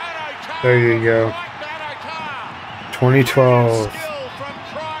 There you go. 2012.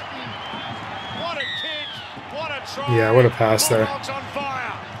 Yeah, what a pass there.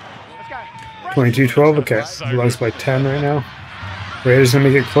 22-12. Okay. Bulldogs by 10 right now. Raiders gonna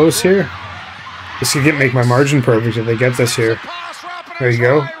make it close here. This could make my margin perfect if they get this here. There you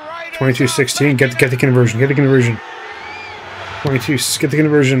go. 22-16. Get the conversion. Get the conversion. 22. Get the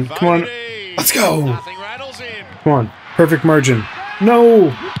conversion. Come on. Let's go. Come on. Perfect margin.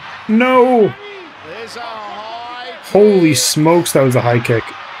 No. No. Holy smokes, that was a high kick.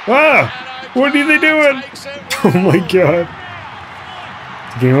 Ah! What are they doing? Oh my god.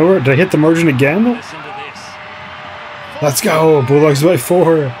 Game over. Did I hit the margin again? Let's go. Bulldogs by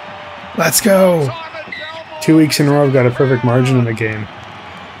 4. Let's go. 2 weeks in a row, I've got a perfect margin in the game.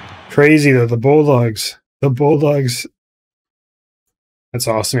 Crazy though, the Bulldogs. The Bulldogs. That's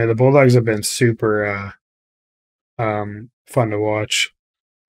awesome. Yeah, the Bulldogs have been super fun to watch.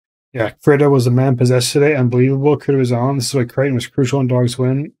 Yeah, Critta was a man possessed today. Unbelievable. Critta was on. This is why Crichton was crucial in Dogs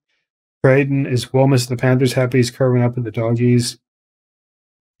win. Crichton is well missed at the Panthers. Happy he's carving up at the Doggies.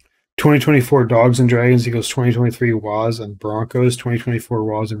 2024 Dogs and Dragons equals 2023 Waz and Broncos. 2024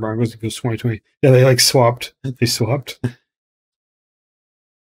 Waz and Broncos equals 2020. Yeah, they like swapped. They swapped.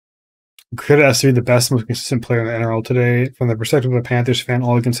 Critta has to be the best, most consistent player in the NRL today. From the perspective of a Panthers fan,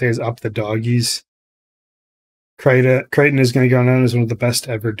 all I can say is up the Doggies. Crichton is going to go down as one of the best to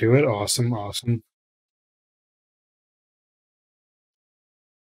ever do it. Awesome, awesome.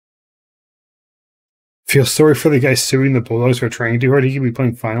 Feel sorry for the guy suing the Bulldogs for trying too hard. He could be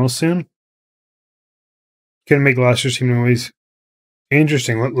playing finals soon. Couldn't make last year's team noise.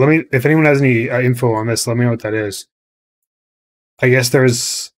 Interesting. Let me, if anyone has any info on this, let me know what that is. I guess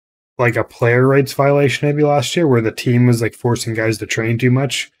there's like a player rights violation maybe last year where the team was like forcing guys to train too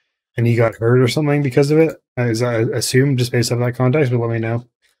much and he got hurt or something because of it. I assume just based on that context, but let me know.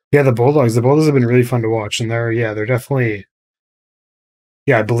 Yeah, the Bulldogs have been really fun to watch, and they're definitely,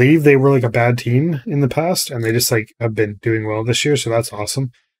 yeah, I believe they were like a bad team in the past, and they just like have been doing well this year, so that's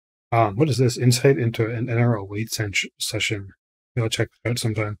awesome. What is this? Insight into an NRL weight session. I'll check that out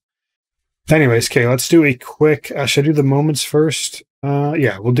sometime. Anyways, okay, let's do a quick, should I do the moments first?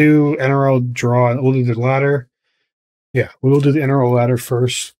 Yeah, we'll do NRL draw, we'll do the ladder. Yeah, we'll do the NRL ladder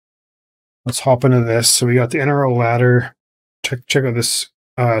first. Let's hop into this. So we got the NRL ladder. Check out this.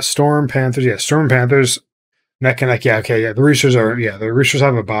 Storm Panthers. Yeah, Storm Panthers. Neck and neck. Yeah, okay. Yeah, the Roosters are. Yeah, the Roosters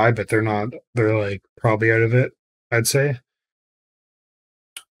have a bye, but they're not. They're like probably out of it, I'd say.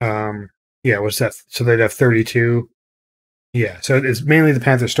 Yeah, what's that? So they'd have 32. Yeah, so it's mainly the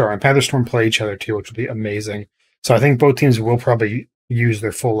Panther Storm. And Panther Storm play each other too, which would be amazing. So I think both teams will probably use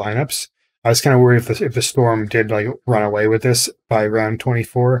their full lineups. I was kind of worried if the Storm did like run away with this by round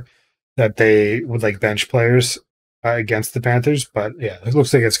 24. That they would like bench players against the Panthers, but yeah, it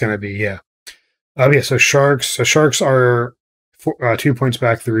looks like it's going to be, yeah. Yeah, so Sharks are 2 points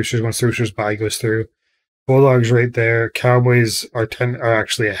back. The Roosters, once the Roosters bye goes through. Bulldogs right there. Cowboys are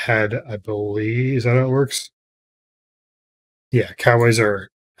actually ahead, I believe. Is that how it works? Yeah, Cowboys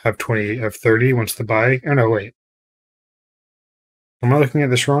have 30 once the bye. Oh no, wait. Am I looking at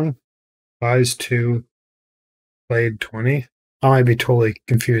this wrong? Byes 2, played 20. I might be totally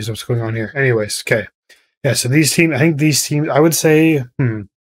confused what's going on here. Anyways, okay. Yeah, so these teams, I think these teams, I would say,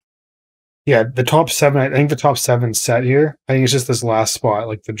 yeah, the top 7, I think the top 7 set here. I think it's just this last spot,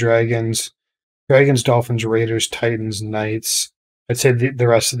 like the Dragons, Dolphins, Raiders, Titans, Knights. I'd say the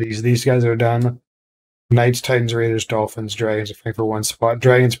rest of these guys are done. Knights, Titans, Raiders, Dolphins, Dragons are fighting for one spot.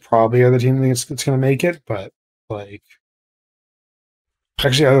 Dragons probably are the team that's going to make it, but like,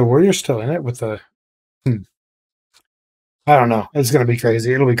 actually, are the Warriors still in it with the? I don't know. It's going to be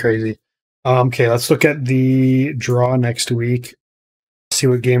crazy. It'll be crazy. Okay, let's look at the draw next week. See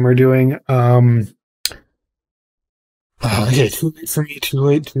what game we're doing. Okay, too late for me.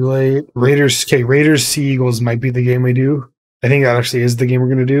 Too late. Raiders. Okay, Raiders Sea-Eagles might be the game we do. I think that actually is the game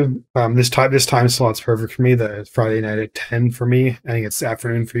we're going to do. This time slot's perfect for me. The Friday night at 10 for me. I think it's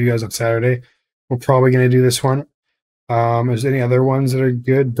afternoon for you guys on Saturday. We're probably going to do this one. Is there any other ones that are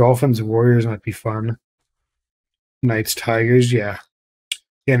good? Dolphins Warriors might be fun. Knights Tigers, yeah.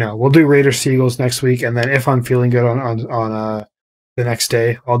 You know, we'll do Raiders Sea-Eagles next week, and then if I'm feeling good on the next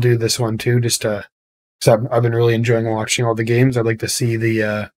day, I'll do this one too. Just because I've been really enjoying watching all the games. I'd like to see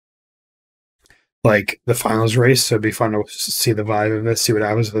the finals race, so it'd be fun to see the vibe of this, see what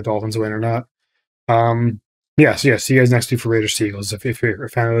happens if the Dolphins win or not. Yeah, so see you guys next week for Raiders Eagles. If you're a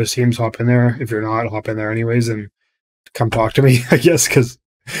fan of those teams, hop in there. If you're not, hop in there anyways and come talk to me, I guess, because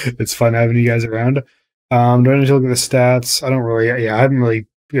it's fun having you guys around. Do I need to look at the stats? I don't really, I haven't really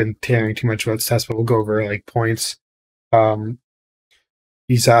been caring too much about stats, but we'll go over like points. Isako,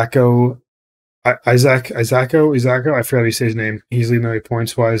 I forgot how you say his name. He's leading the way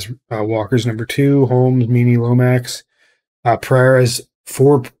points wise. Walker's number 2. Holmes, Meany, Lomax. Pereira's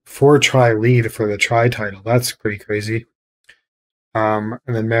four try lead for the try title. That's pretty crazy. And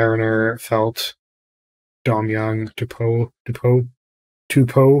then Mariner, Felt, Dom Young, Tupou.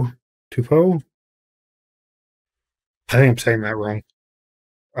 I think I'm saying that wrong.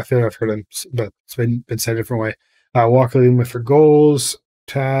 I feel like I've heard him, but it's been said a different way. Walker leading the way for goals.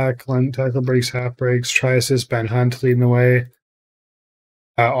 Tackle breaks, half breaks, try assist, Ben Hunt leading the way.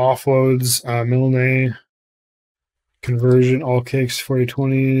 Offloads, Milne. Conversion, all kicks,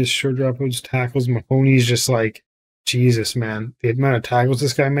 40-20s, short dropouts, tackles. Mahoney's just like, Jesus, man. The amount of tackles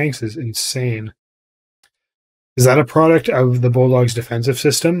this guy makes is insane. Is that a product of the Bulldogs' defensive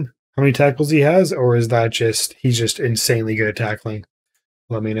system? How many tackles he has? Or is that just, he's just insanely good at tackling?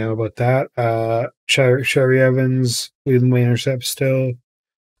 Let me know about that. Cherry Evans, leading the way intercepts still.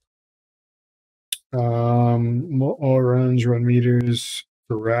 All runs, run meters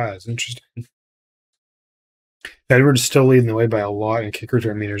for Raz. Interesting. Edwards still leading the way by a lot in kick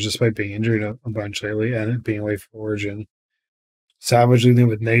return meters, despite being injured a bunch lately and it being away from Origin. Savage leading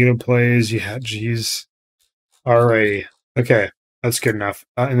with negative plays. Yeah, geez. Alrighty. Okay, that's good enough.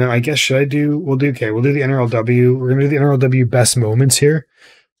 And then I guess we'll do the NRLW. We're gonna do the NRLW best moments here.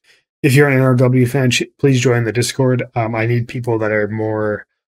 If you're an NRLW fan, please join the Discord. I need people that are more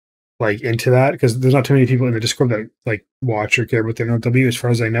like into that because there's not too many people in the Discord that like watch or care about the NRLW as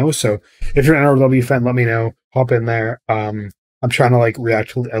far as I know. So if you're an NRLW fan, let me know. Hop in there. I'm trying to like react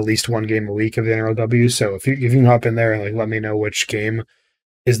to at least one game a week of the NRLW. So if you can hop in there and like let me know which game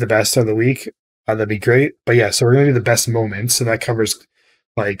is the best of the week, that'd be great. But yeah, so we're gonna do the best moments. So that covers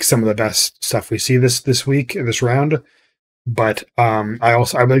like some of the best stuff we see this week in this round. But I'd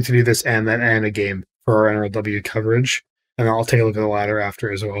like to do this and a game for our NRLW coverage. And I'll take a look at the ladder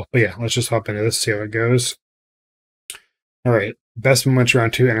after as well. But yeah, let's just hop into this, see how it goes. All right, best moments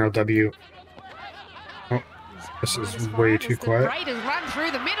round 2 NRLW. Oh, this is way too quiet.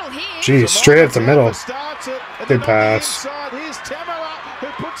 Jeez, straight up the middle. Good pass.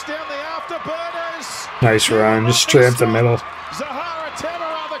 Nice run, just straight up the middle.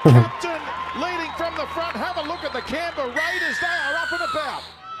 Leading from the front. Have a look at the Canberra Raiders. They are up and about.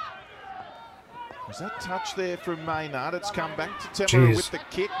 Was that touch there from Maynard? It's come back to Temera with the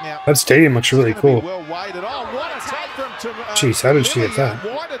kick now. That stadium looks really cool. Well weighted. Oh, what a take from jeez, how did she get that?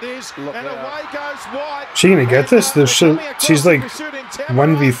 Wide it is, and away goes White. She gonna get this? She's like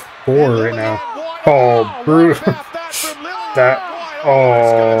 1v4 right now. Oh, brutal.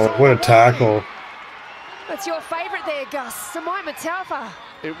 Oh, what a tackle. That's your favourite there, Gus. Samai Matafa.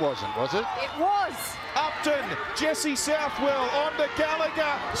 It wasn't, was it? It was. Upton, Jesse Southwell on to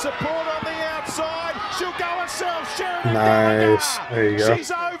Gallagher. Support on the outside. She'll go herself. Sheridan nice. Gallagher. There you go.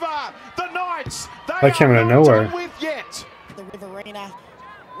 She's over. The Knights That came out of nowhere. The Riverina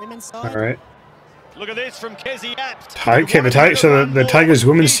women's All side. right. Look at this from Kezi Apps. So the Tigers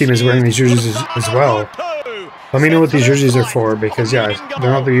women's team is wearing these jerseys as well. Let me know what these jerseys are for, because yeah,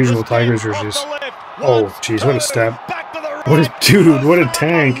 they're not the usual Tigers jerseys. Oh, jeez, what a step! What a dude! What a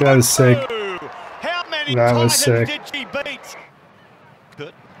tank! That was sick. That was sick.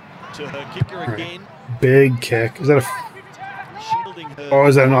 Right. Big kick. Is that a? Oh,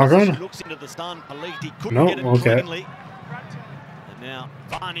 is that a knock on? No. Okay. Now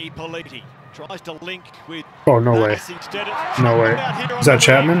Varney Politi tries to link with. Oh, no way. No way. Is that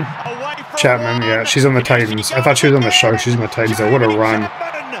Chapman? Chapman, yeah. She's on the Titans. I thought she was on the Sharks. She's on the Titans. Though. What a run.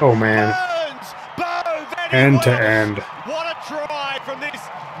 Oh, man. End to end.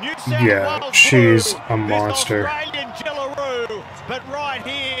 Yeah, she's a monster.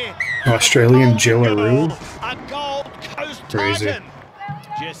 Australian Jillaroo? Crazy.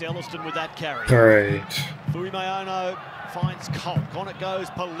 Jess Elliston with that carry. All right. Fuimaono finds Colt. On it goes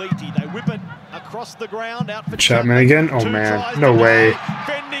Politi. They whip it across the ground out for Chapman again? Oh man, no way.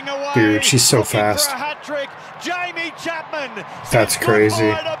 Dude, she's so fast. Jamie Chapman. That's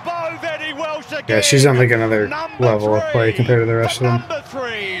crazy. Yeah, she's on like another level of play compared to the rest of them.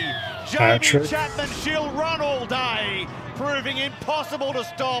 Jamie Chapman, she'll run all day, proving impossible to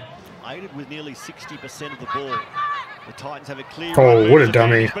stop. Aided with nearly 60% of the ball. The Titans have a clear. Oh, what a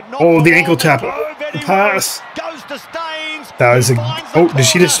dummy. Oh, the ankle tap. Pass. That was a. Oh, did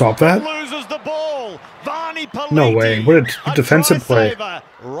she just stop that? No way. What a defensive play.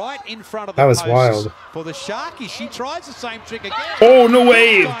 Right in front of that was wild. For the Sharkies, she tries the same trick again. Oh, no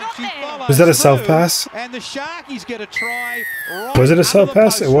way. Was that a self pass? And the Sharkies get a try. Right, was it a self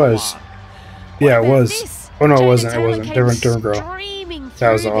pass? It was. Yeah, it was. Oh, no, it wasn't. It wasn't. Different girl.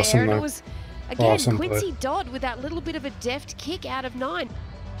 That was awesome, though. Again, awesome Quincy Dodd with that little bit of a deft kick out of 9.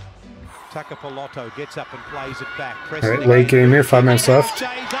 Tucker Pilotto gets up and plays it back. All right, late game here, 5 minutes left.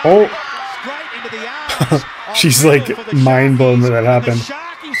 Oh! She's like mind blown that that happened.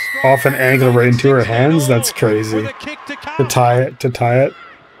 Off an angle right into her hands? That's crazy. To tie it.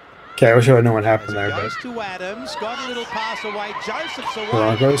 Okay, I wish I would know what happened there, but.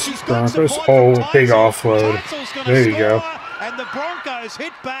 Broncos. Oh, big offload. There you go. And the Broncos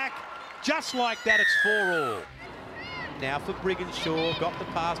hit back. Just like that, it's 4-all. Now for Brigginshaw, got the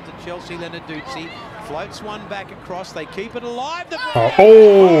pass to Chelsea, Lenarduzzi, floats one back across, they keep it alive.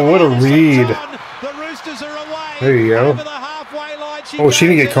 Oh, what a read. The Roosters are away. There you go. Over the halfway line. Oh, she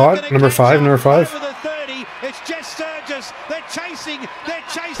didn't get caught? Number 5? Over the 30, it's Jess Sturgis. They're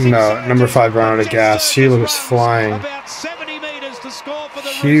chasing. No, number 5 ran out of gas. She was flying. About 70 metres to score for the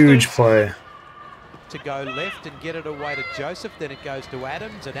Huge Roosters. play. To go left and get it away to Joseph, then it goes to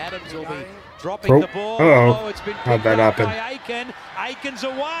Adams, and Adams will be dropping the ball. Uh-oh. It's been How'd that happen? Aiken. Aiken's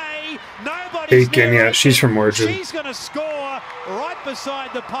away. Nobody's Aiken, yeah, she's from Origin. She's going to score right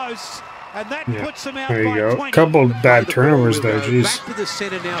beside the posts, and that puts them out there you by go. 20. Couple bad turnovers there, jeez. Back to the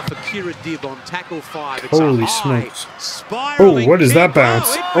centre now for Kira Dibb on tackle 5. It's holy smokes. Oh, what is that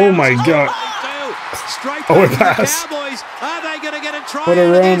bounce? Oh my god. Oh, it passed. Are they going to get a try? What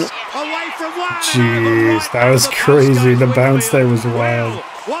a run. Away from one. Jeez, that was crazy. The bounce there was wild.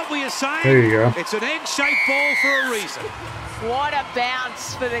 What were you saying? There you go. It's an egg-shaped ball for a reason. What a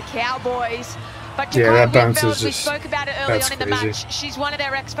bounce for the Cowboys. But yeah, that bounce is just. We spoke about it early on in the match. She's one of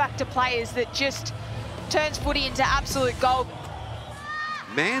their X-Factor players that just turns footy into absolute gold.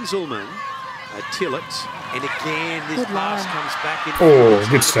 Manzelmann, Tillett, and again this pass comes back in. Oh,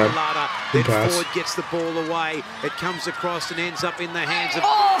 good stuff. Good pass. Ford gets the ball away. It comes across and ends up in the hands of.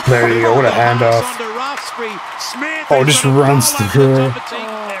 There you go. What a handoff. Oh, just runs through her.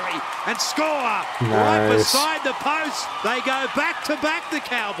 And score right beside the post. They go back to back, the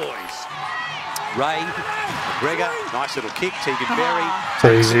Cowboys. Ray, McGregor, nice little kick. Tegan Berry.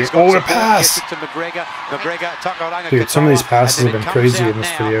 Crazy. Oh, a pass. To McGregor. Dude, some of these passes have been crazy in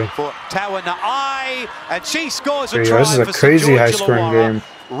this video. For Tawanai, and she scores a try. This is a crazy high-scoring game.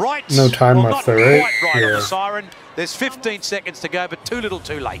 Right. No time left there, right? Right on the siren. There's 15 seconds to go, but too little,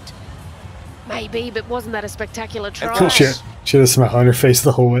 too late. Maybe, but wasn't that a spectacular try? She had a smile on her face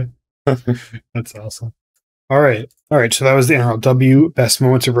the whole way. That's awesome. All right. So that was the NRLW best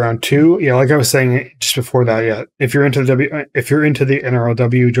moments of round 2. Yeah, like I was saying just before that. Yeah, if you're into the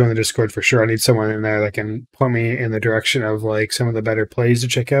NRLW, join the Discord for sure. I need someone in there that can point me in the direction of like some of the better plays to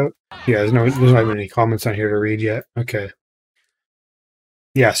check out. Yeah, there's not even any comments on here to read yet. Okay.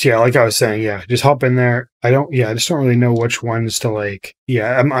 Yes, yeah, like I was saying, yeah, just hop in there. I just don't really know which ones to like.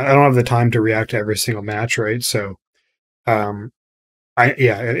 Yeah, I don't have the time to react to every single match, right? So,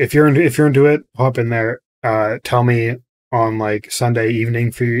 if you're into it, hop in there. Tell me on like Sunday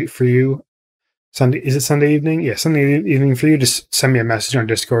evening for you Sunday, is it Sunday evening? Yeah, Sunday evening for you. Just send me a message on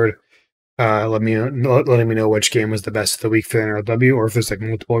Discord. Letting me know which game was the best of the week for the NRLW, or if there's like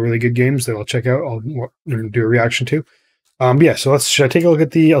multiple really good games that I'll check out. I'll do a reaction to. Yeah. So should I take a look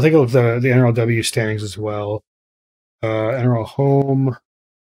at I'll take a look at the NRLW standings as well. NRL home.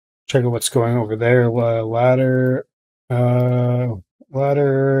 Check out what's going over there. Ladder,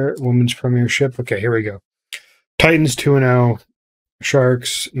 women's premiership. Okay, here we go. Titans 2-0,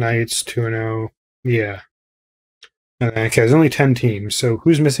 Sharks, Knights 2-0. Yeah. Okay, there's only 10 teams. So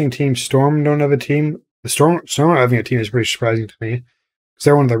who's missing team? Storm don't have a team. The Storm not having a team is pretty surprising to me, because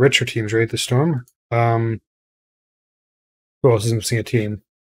they're one of the richer teams, right? The Storm. Who else is missing a team?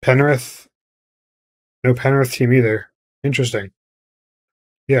 Penrith. No Penrith team either. Interesting.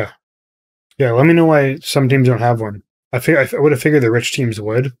 Yeah. Yeah, let me know why some teams don't have one. I would have figured the rich teams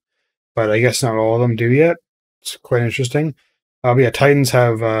would, but I guess not all of them do yet. It's quite interesting. Yeah, Titans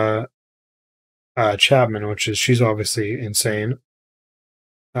have Chapman, she's obviously insane.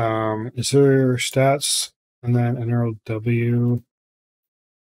 Is there stats? And then NRLW.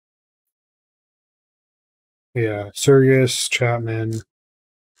 Yeah, Sergius, Chapman.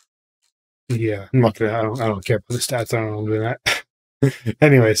 Yeah, I'm not gonna. I don't care about the stats. I don't know I'm doing that.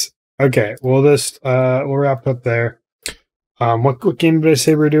 Anyways, okay, we'll just we'll wrap up there. What game did I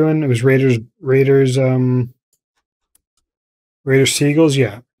say we're doing? It was Raiders Seagulls.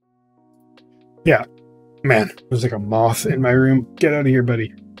 Yeah. Yeah. Man, there's like a moth in my room. Get out of here,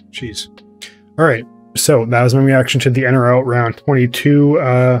 buddy. Jeez. All right. So that was my reaction to the NRL round 22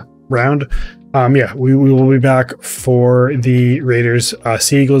 round. Yeah, we will be back for the Raiders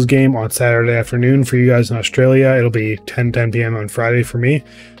Seagulls game on Saturday afternoon for you guys in Australia. It'll be 10 p.m. on Friday for me.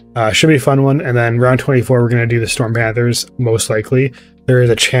 Should be a fun one. And then round 24, we're going to do the Storm Panthers, most likely. There is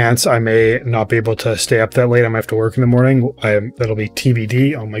a chance I may not be able to stay up that late. I might have to work in the morning. That'll be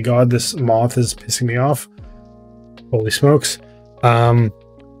TBD. Oh my god, this moth is pissing me off. Holy smokes.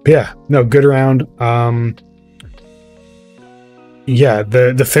 Yeah, no, good round. Yeah,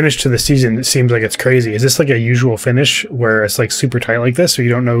 the finish to the season, it seems like it's crazy. Is this like a usual finish where it's like super tight like this, so you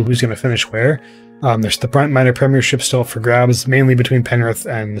don't know who's going to finish where? There's the minor premiership still for grabs, mainly between Penrith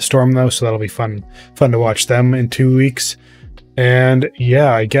and the Storm though, so that'll be fun to watch them in 2 weeks. And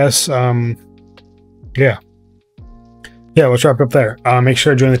yeah, I guess yeah, let's wrap it up there. Make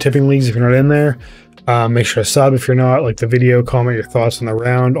sure to join the tipping leagues if you're not in there. Make sure to sub if you're not, like the video, comment your thoughts on the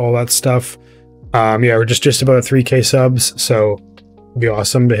round, all that stuff. Yeah, we're just about at 3K subs, so it'll be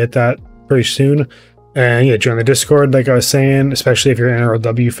awesome to hit that pretty soon. And yeah, join the Discord, like I was saying, especially if you're an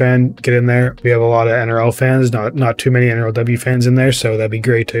NRLW fan, get in there. We have a lot of NRL fans, not too many NRLW fans in there, so that'd be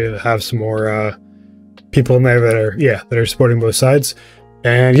great to have some more people in there that are supporting both sides.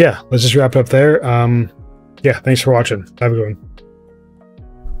 And yeah, let's just wrap it up there. Yeah, thanks for watching. Have a good one.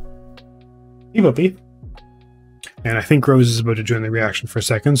 Hey, puppy. And I think Rose is about to join the reaction for a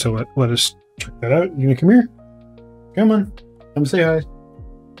second, so let us check that out. You gonna come here? Come on. Come say hi.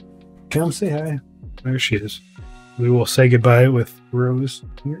 Come say hi. There she is. We will say goodbye with Rose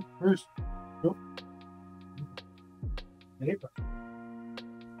here first. Oh. Hey,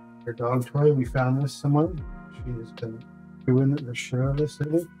 her dog toy. We found this somewhere. She has been doing the shit out of this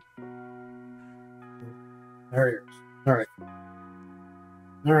lately. There he is. All right.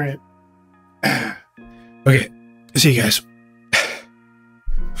 All right. Okay. See you guys.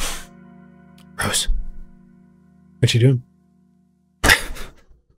 Rose. What you doing?